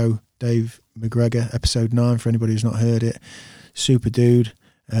of the show, Dave McGregor, episode 9, for anybody who's not heard it. Super dude.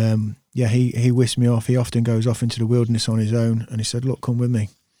 Yeah, he whisked me off. He often goes off into the wilderness on his own, and he said, look, come with me.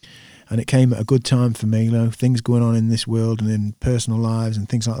 And it came at a good time for me, you know, things going on in this world and in personal lives and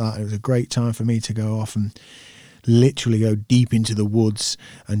things like that. It was a great time for me to go off and literally go deep into the woods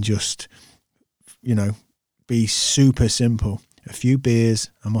and just, you know, be super simple. A few beers,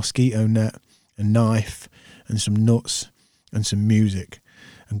 a mosquito net, a knife, and some nuts, and some music,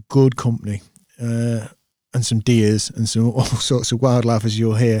 and good company, and some deers, and some all sorts of wildlife as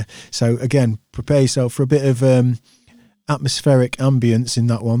you'll hear. So again, prepare yourself for a bit of atmospheric ambience in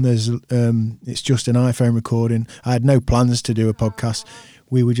that one. There's it's just an iPhone recording. I had no plans to do a podcast.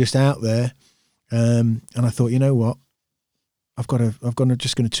 We were just out there, and I thought, you know what? I'm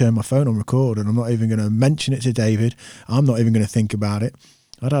just going to turn my phone on record, and I'm not even going to mention it to David. I'm not even going to think about it.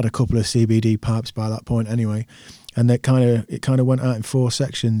 I'd had a couple of CBD pipes by that point anyway, and it kind of went out in 4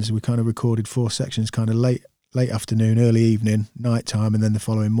 sections. We kind of recorded 4 sections, kind of late afternoon, early evening, night time, and then the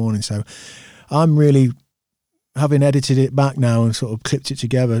following morning. So I'm really, having edited it back now and sort of clipped it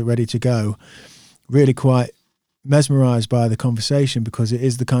together, ready to go, really quite mesmerised by the conversation, because it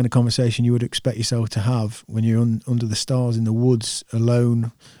is the kind of conversation you would expect yourself to have when you're under the stars in the woods,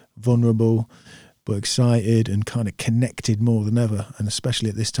 alone, vulnerable, but excited and kind of connected more than ever, and especially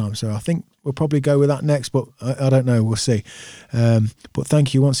at this time. So I think we'll probably go with that next, but I don't know, we'll see. But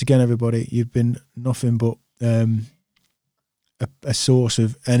thank you once again, everybody. You've been nothing but a source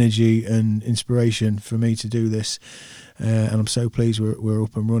of energy and inspiration for me to do this, and I'm so pleased we're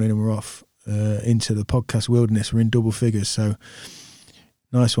up and running and we're off into the podcast wilderness. We're in double figures, so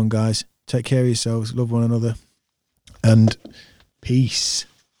nice one, guys. Take care of yourselves, love one another, and peace.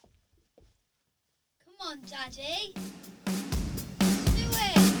 Come on, Daddy.